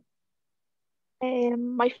 go ahead.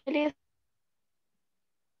 My family is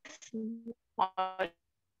small.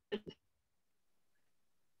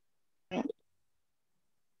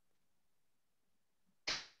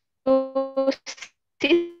 2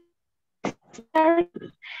 sisters,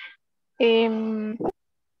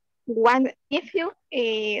 1 nephew,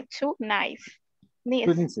 2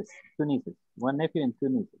 nieces. 2 nieces. 1 nephew and 2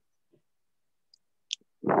 nieces.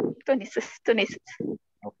 2 nieces.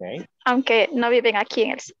 Okay. Aunque no viven aquí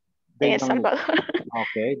en El Salvador.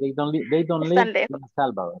 Okay, they don't live in El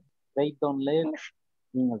Salvador. They don't live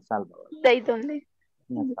in El Salvador. They don't live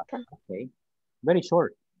in El Salvador. Okay. Very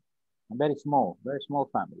short. Very small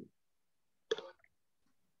family.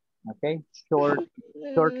 Okay, short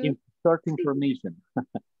information.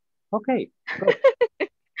 Okay, good.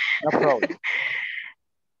 No problem.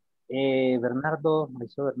 Bernardo, I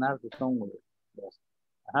saw Bernardo somewhere. Yes.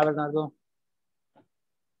 Bernardo.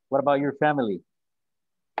 What about your family?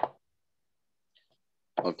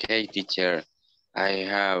 Okay, teacher. I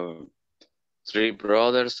have 3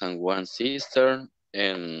 brothers and 1 sister,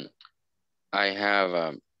 and I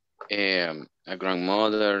have a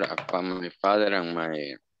grandmother, my father and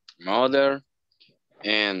my mother,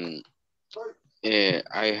 and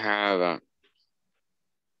I have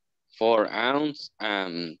 4 aunts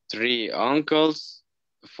and 3 uncles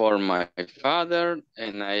for my father,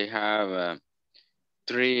 and I have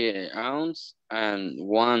 3 aunts and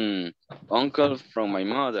 1 uncle from my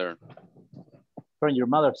mother. From your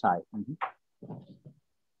mother's side.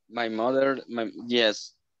 My mother,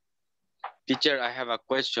 yes. Teacher, I have a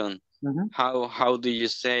question. How do you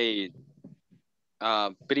say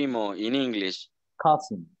primo in English?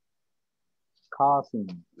 Cousin.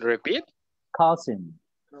 Cousin. Repeat? Cousin.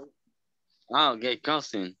 Oh, okay,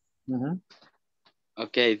 cousin.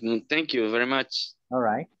 Okay, thank you very much. All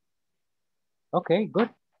right. Okay, good.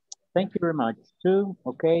 Thank you very much too.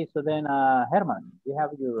 Okay, so then Herman, you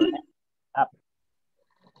have your hand up.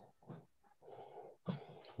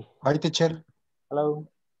 Hi, teacher. Hello.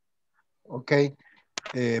 Okay,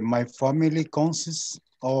 my family consists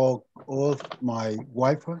of my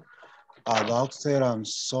wife, a daughter and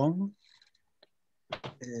son.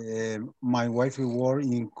 My wife works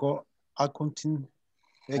in accounting,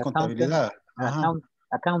 contabilidad.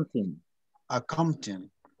 Accounting. Accounting.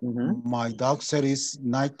 My daughter is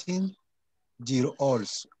 19 years old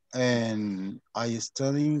and I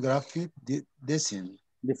study graphic design.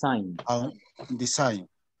 Design.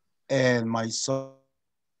 And my son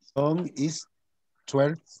is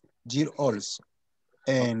 12 years old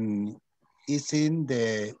and is in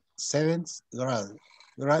the 7th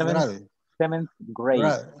grade. Seventh grade.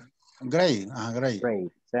 Grade.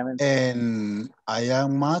 Seventh. And I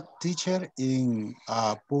am math teacher in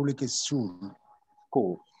a public school.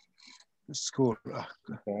 Okay. School.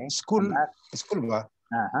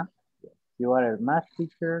 You are a math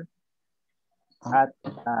teacher at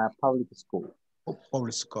a public school.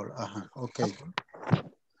 Public school. Okay.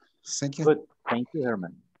 Thank you. Good. Thank you,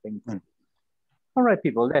 Herman. Thank you. All right,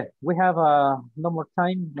 people. We have no more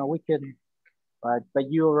time. No, we can. But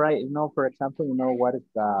you already know, for example, you know what is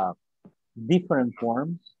the different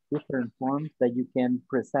forms that you can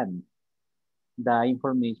present the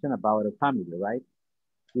information about a family, right?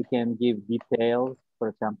 You can give details. For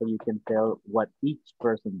example, you can tell what each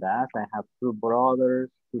person does. I have 2 brothers,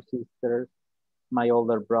 2 sisters. My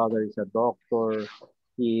older brother is a doctor.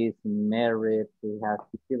 He is married. He has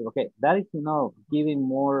 2 children. Okay, that is, you know, giving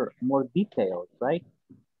more details, right?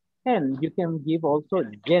 And you can give also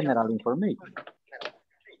general information.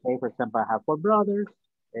 Okay, for example, I have 4 brothers.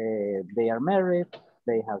 They are married.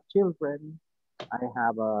 They have children. I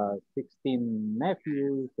have 16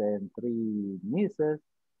 nephews and 3 nieces.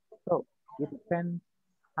 So it depends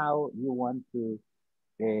how you want to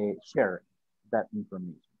share that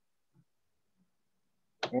information.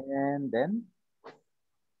 And then,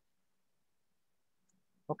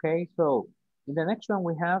 okay, so in the next one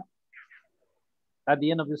we have, at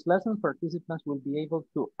the end of this lesson, participants will be able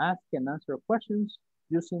to ask and answer questions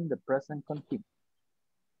using the present continuous.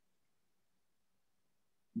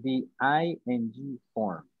 The ing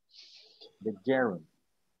form, the gerund.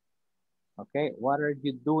 Okay, what are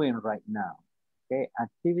you doing right now? Okay,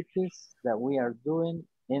 activities that we are doing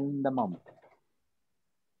in the moment.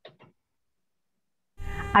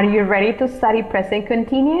 Are you ready to study present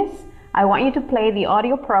continuous? I want you to play the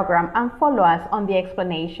audio program and follow us on the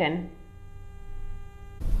explanation.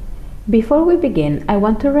 Before we begin, I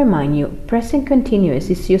want to remind you, present continuous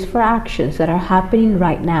is used for actions that are happening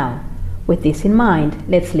right now. With this in mind,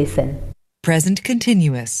 let's listen. Present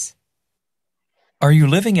continuous. Are you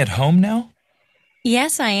living at home now?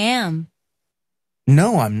 Yes, I am.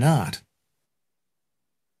 No, I'm not.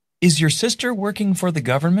 Is your sister working for the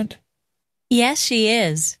government? Yes, she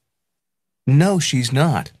is. No, she's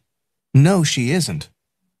not. No, she isn't.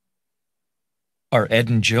 Are Ed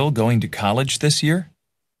and Jill going to college this year?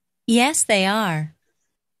 Yes, they are.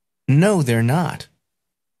 No, they're not.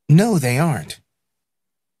 No, they aren't.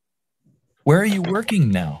 Where are you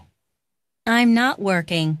working now? I'm not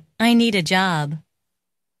working. I need a job.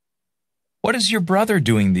 What is your brother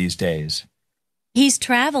doing these days? He's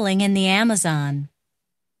traveling in the Amazon.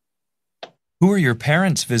 Who are your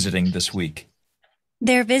parents visiting this week?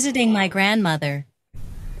 They're visiting my grandmother.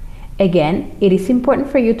 Again, it is important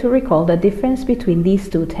for you to recall the difference between these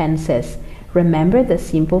 2 tenses. Remember, the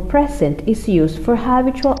simple present is used for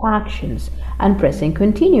habitual actions, and present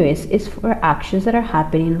continuous is for actions that are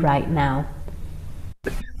happening right now.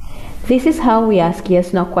 This is how we ask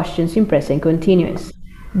yes/no questions in present continuous.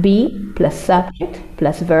 Be plus subject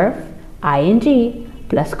plus verb, ing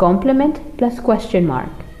plus complement plus question mark.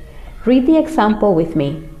 Read the example with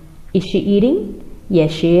me. Is she eating?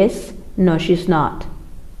 Yes, she is. No, she's not.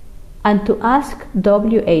 And to ask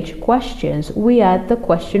WH questions, we add the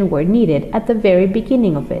question word needed at the very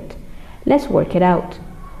beginning of it. Let's work it out.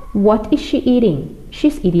 What is she eating?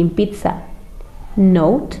 She's eating pizza.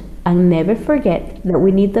 Note and never forget that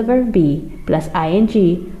we need the verb be plus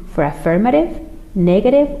ing for affirmative,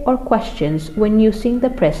 negative, or questions when using the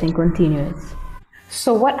present continuous.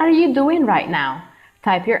 So what are you doing right now?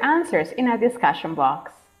 Type your answers in a discussion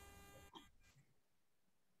box.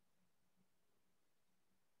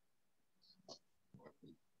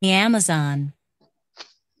 The Amazon.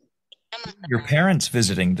 Your parents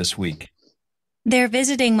visiting this week. They're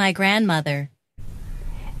visiting my grandmother.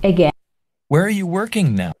 Again. Where are you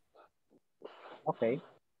working now? Okay.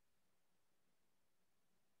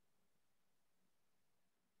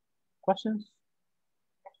 Questions?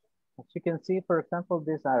 As you can see, for example,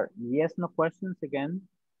 these are yes, no questions again.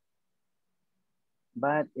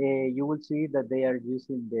 But you will see that they are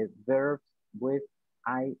using the verbs with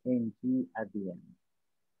ing at the end.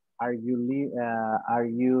 Are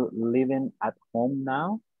you living at home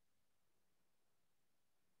now?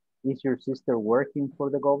 Is your sister working for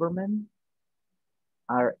the government?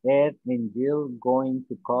 Are Ed and Jill going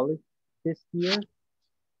to college this year?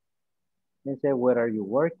 They say, where are you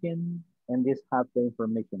working? And this have the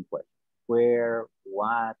information question. Where,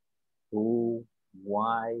 what, who,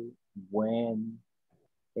 why, when,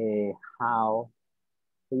 how.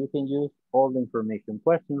 So you can use all the information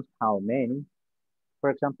questions, how many. For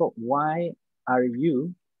example, why are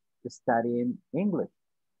you studying English?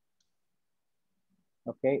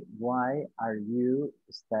 Okay, why are you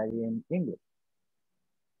studying English?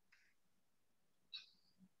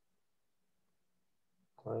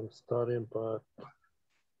 I'm studying, but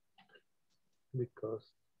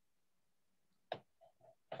because.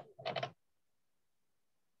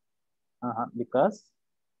 Because?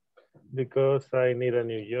 Because I need a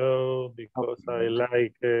new job, because I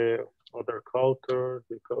like other cultures,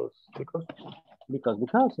 because,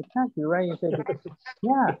 exactly, right? You say because,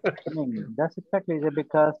 yeah, I mean, that's exactly it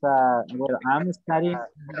because, well, I'm studying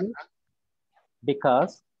English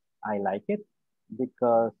because I like it,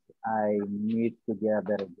 because I need to get a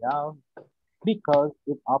better job, because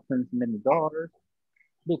it opens many doors,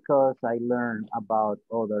 because I learn about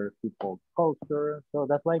other people's culture. So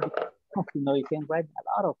that's why, you know, you can write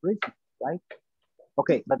a lot of reasons, right?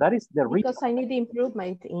 Okay, but that is the reason. Because I need to improve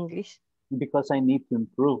my English. Because I need to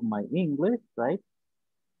improve my English, right?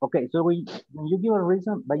 Okay, so when you give a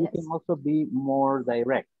reason, but you can also be more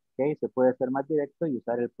direct, okay? Se puede ser más directo y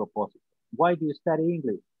usar el propósito. Why do you study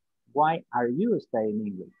English? Why are you studying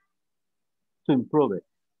English? To improve it,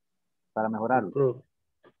 para mejorarlo.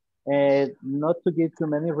 Not to give too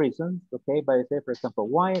many reasons, okay? But I say, for example,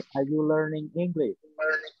 why are you learning English?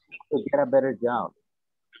 To get a better job.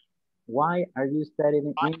 Why are you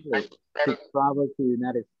studying English? To travel to the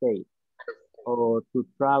United States or to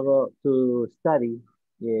travel to study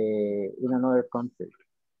in another country,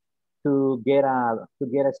 to get a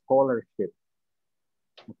scholarship.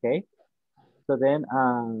 Okay, so then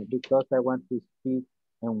because I want to speak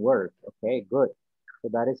and work. Okay, good. So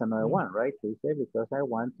that is another one, right? So you say because I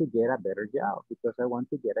want to get a better job, because I want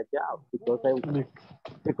to get a job, because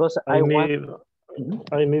I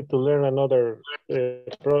need to learn another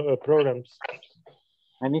programs.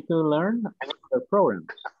 I need to learn another programs.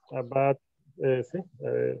 About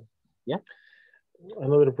yeah,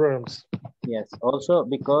 another programs. Yes, also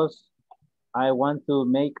because I want to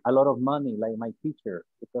make a lot of money like my teacher,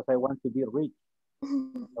 because I want to be rich,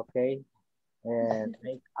 okay, and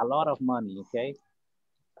make a lot of money, okay,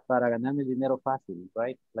 para ganarme dinero fácil,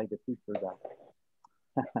 right, like the teacher does.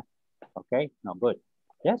 Okay, no, good.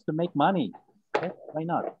 Yes, to make money. Yes, why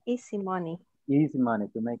not? Easy money. Easy money,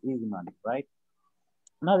 to make easy money, right?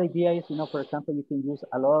 Now the idea is, you know, for example, you can use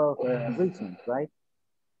a lot of reasons, right?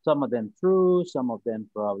 Some of them true, some of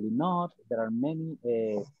them probably not. There are many,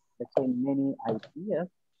 let's say, many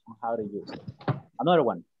ideas on how to use it. Another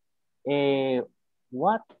one.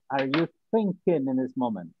 What are you thinking in this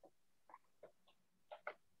moment?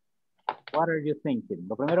 What are you thinking?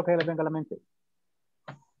 Lo primero que le venga a la mente.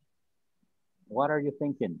 What are you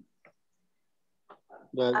thinking?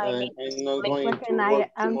 That I'm not going to work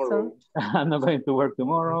tomorrow. I'm not going to work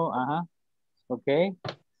tomorrow. Okay.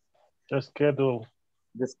 The schedule.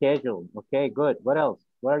 The schedule. Okay, good. What else?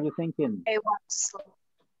 What are you thinking? I want to sleep.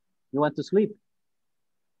 You want to sleep?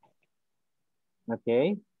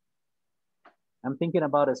 Okay. I'm thinking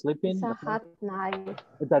about sleeping. It's a hot night.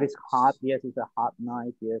 That is hot. Yes, it's a hot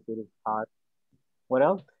night. Yes, it is hot. What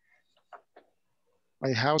else?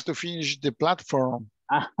 I have to finish the platform.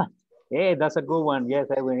 Hey, that's a good one. Yes,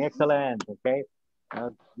 Edwin, excellent. Okay. Hey,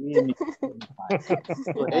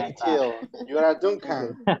 Jill, you are a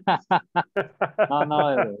Duncan.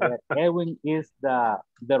 No, Edwin is the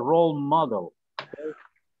role model. Okay?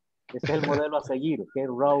 Es el modelo a seguir. Okay,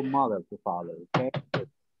 role model to follow. Okay.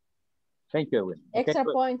 Thank you, Edwin. Extra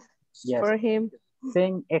points for him.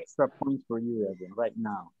 10 extra points for you, Edwin, right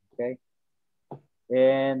now. Okay.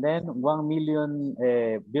 And then 1 million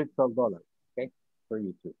virtual dollars. Okay. for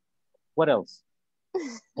you too. What else?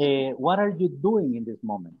 What are you doing in this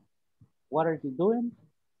moment? What are you doing?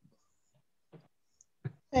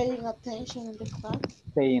 Paying attention in the class.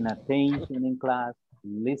 Paying attention in class,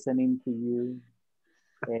 listening to you,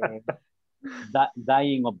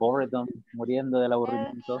 dying of boredom, muriendo del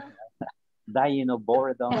aburrimiento, dying of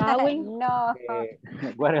boredom. No.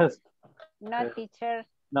 What else? No, teacher.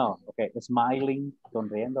 No, okay, smiling,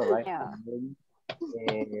 sonriendo, right? No. Smiling.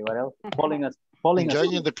 What else? Falling Enjoying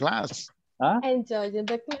asleep. the class. Huh? Enjoying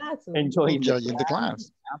the class. Enjoying the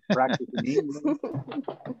class. Practicing English.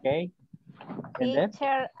 Okay. And then?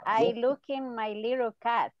 Teacher, I looking my little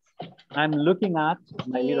cat. I'm looking at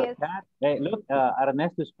my little cat. Hey, look,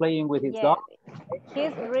 Ernesto is playing with his dog.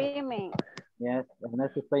 He's dreaming. Yes,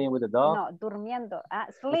 Ernesto is playing with the dog. No, durmiendo.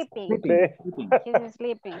 Sleeping. Sleeping. He's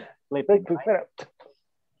sleeping. Sleeping, right?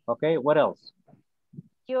 Okay, what else?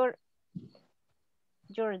 Your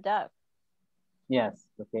dog. Yes,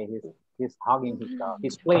 okay, he's hugging his dog.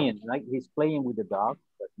 He's playing, right? He's playing with the dog.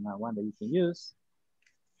 That's not one that you can use.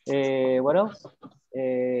 What else?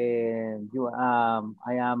 I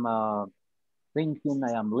am thinking,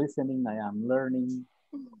 I am listening, I am learning.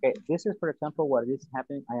 Okay, this is, for example, what is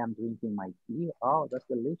happening. I am drinking my tea. Oh, that's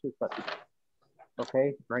delicious.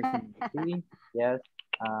 Okay, drinking my tea. Yes.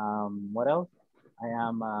 What else? I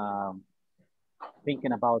am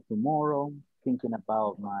thinking about tomorrow, thinking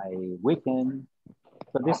about my weekend.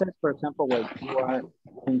 So this is, for example, what you are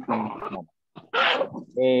thinking in this moment.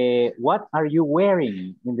 What are you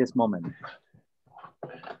wearing in this moment?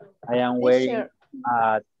 I am wearing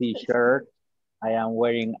a t-shirt. I am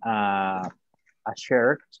wearing a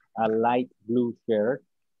shirt, a light blue shirt.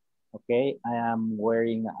 Okay, I am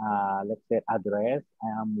wearing, let's say, a dress. I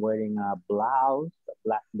am wearing a blouse, a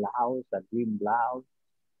black blouse, a green blouse.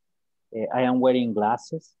 I am wearing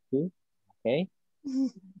glasses too, okay?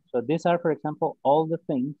 So these are, for example, all the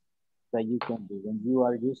things that you can do when you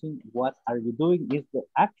are using what are you doing is the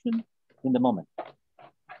action in the moment.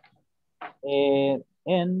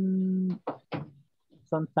 And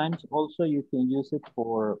sometimes also you can use it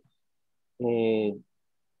for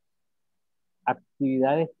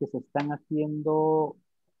actividades que se están haciendo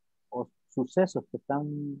o sucesos que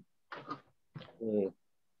están,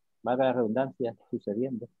 valga la redundancia,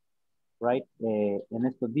 sucediendo, right? En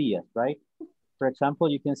estos días, right? For example,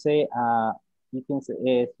 you can say, si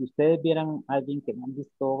ustedes vieran a alguien que no han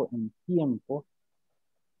visto en tiempo,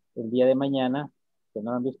 el día de mañana, que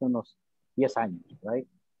no lo han visto en unos 10 años, right?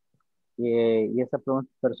 Y esa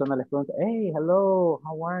persona les pregunta, hey, hello,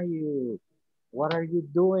 how are you? What are you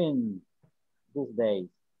doing these days?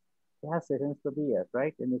 ¿Qué haces en estos días,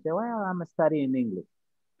 right? And they say, well, I'm studying English.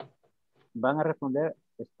 Van a responder,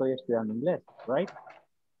 estoy estudiando inglés, right?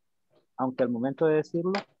 Aunque al momento de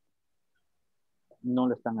decirlo, no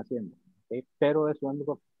lo están haciendo, ¿okay? Pero eso es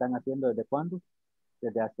lo que están haciendo ¿desde cuándo?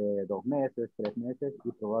 Desde hace 2 meses, 3 meses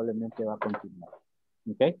y probablemente va a continuar,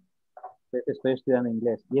 ¿ok? Estoy estudiando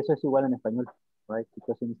inglés y eso es igual en español, right?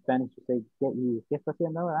 Because in Spanish you say, ¿qué está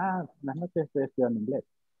haciendo ahora? Ah, buenas noches, estoy estudiando inglés.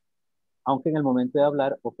 Aunque en el momento de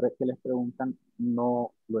hablar o que les preguntan,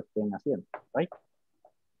 no lo estén haciendo, right?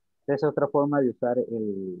 Esa es otra forma de usar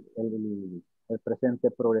el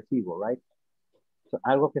presente progresivo, right? So,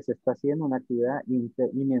 algo que se está haciendo, una actividad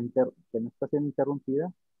que no está siendo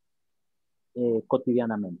interrumpida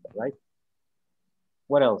cotidianamente, right?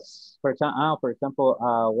 What else? For example,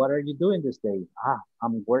 what are you doing this day?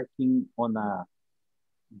 I'm working on a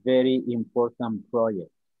very important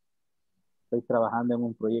project. Estoy trabajando en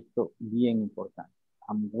un proyecto bien importante.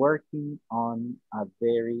 I'm working on a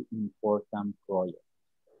very important project.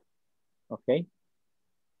 Okay?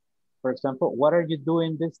 For example, what are you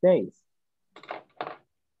doing these days?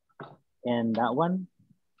 And that one,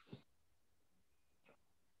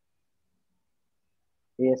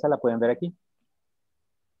 y esa la pueden ver aquí.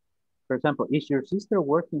 For example, is your sister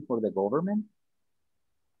working for the government?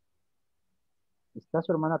 ¿Está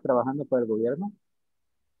su hermana trabajando para el gobierno?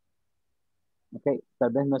 Okay,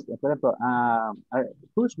 tal vez no es, por ejemplo,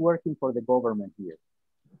 who's working for the government here?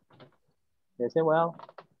 They say, well,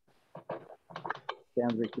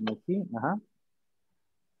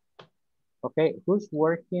 okay, who's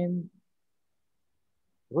working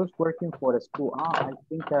for a school? I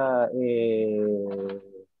think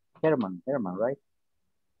Herman, right?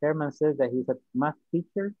 Herman says that he's a math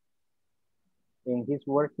teacher and he's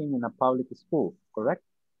working in a public school, correct?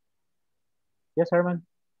 Yes, Herman?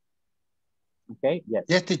 Okay, yes.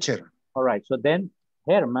 Yes, teacher. All right, so then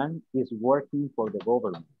Herman is working for the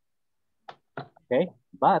government. Okay,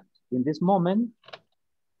 but in this moment,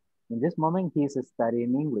 he's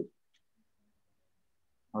studying English.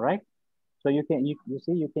 All right, So you see,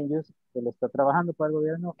 you can use, él está trabajando para el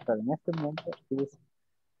gobierno, pero en este momento is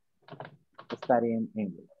studying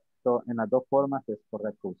English. So en las dos formas es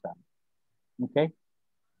correcto usar. Okay.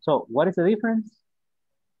 So what is the difference?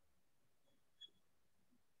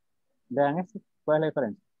 Vean este, ¿cuál es la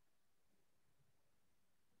diferencia?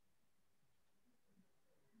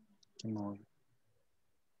 No.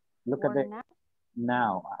 Look at the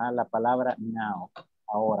now. Ajá, la palabra now.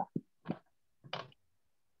 Ahora.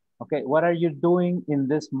 Okay, what are you doing in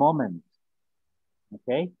this moment?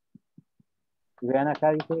 Okay. Y vean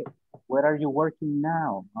acá dice, where are you working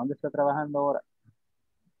now? ¿A dónde está trabajando ahora?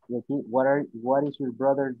 Y aquí, what is your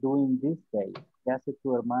brother doing this day? ¿Qué hace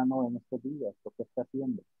tu hermano en estos días? ¿O qué está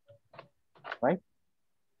haciendo? Right?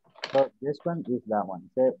 So this one is that one.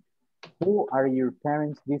 So, who are your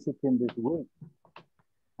parents visiting this week?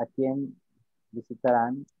 ¿A quién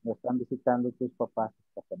visitarán o están visitando tus papás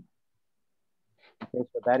esta semana? Okay,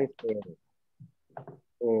 so that is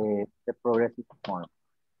the progressive form.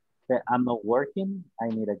 So, I'm not working, I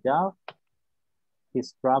need a job.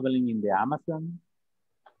 He's traveling in the Amazon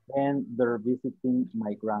and they're visiting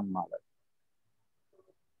my grandmother.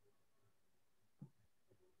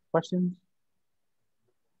 Questions?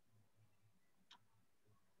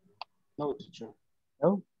 No, teacher.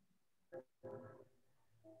 No?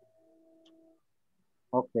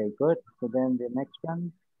 Okay, good. So then the next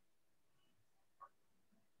one.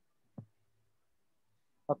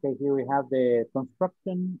 Okay, here we have the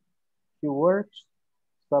construction. She works,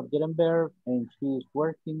 subject and verb, and she is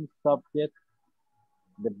working, subject,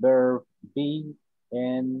 the verb be,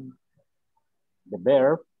 and the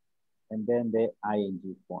verb, and then the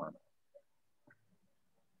ing form.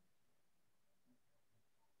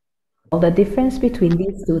 The difference between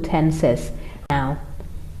these two tenses now.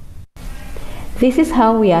 This is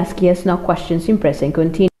how we ask yes/no questions in present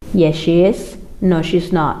continuous. Yes, she is. No,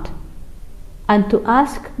 she's not. And to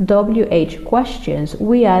ask WH questions,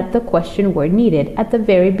 we add the question word needed at the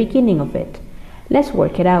very beginning of it. Let's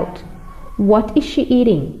work it out. What is she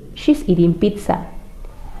eating? She's eating pizza.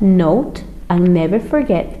 Note and never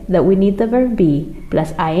forget that we need the verb be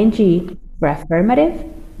plus ing for affirmative,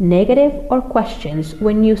 negative, or questions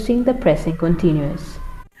when using the present continuous.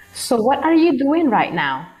 So what are you doing right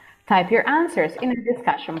now? Type your answers in the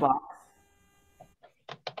discussion box.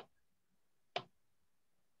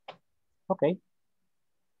 Okay.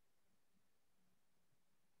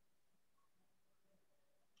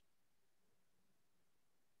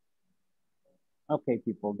 Okay,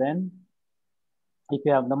 people, then if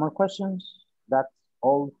you have no more questions, that's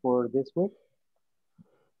all for this week.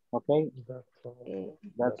 Okay.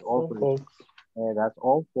 That's all for folks. That's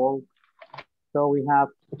all, folks. So we have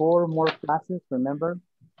 4 more classes, remember?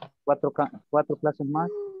 4 clases más.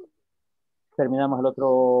 Terminamos el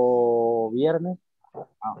otro viernes.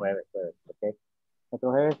 Jueves, ok.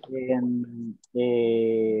 Otro jueves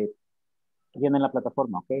tienen la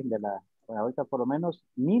plataforma, ok. Pues ahorita por lo menos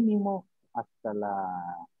mínimo hasta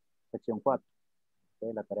la sección 4.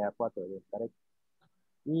 Okay, la tarea 4 debe estar hecha.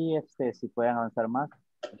 Y si pueden avanzar más,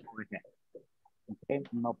 okay,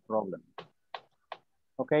 no problem.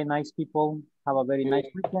 Okay, nice people. Have a very nice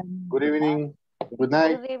weekend. Good evening. Good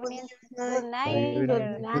night. Good evening. Good night.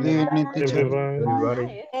 Good evening, teacher.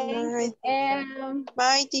 Everybody.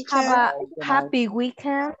 Bye, teacher. Have a happy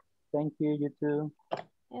weekend. Thank you, you too.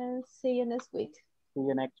 And see you next week. See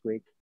you next week.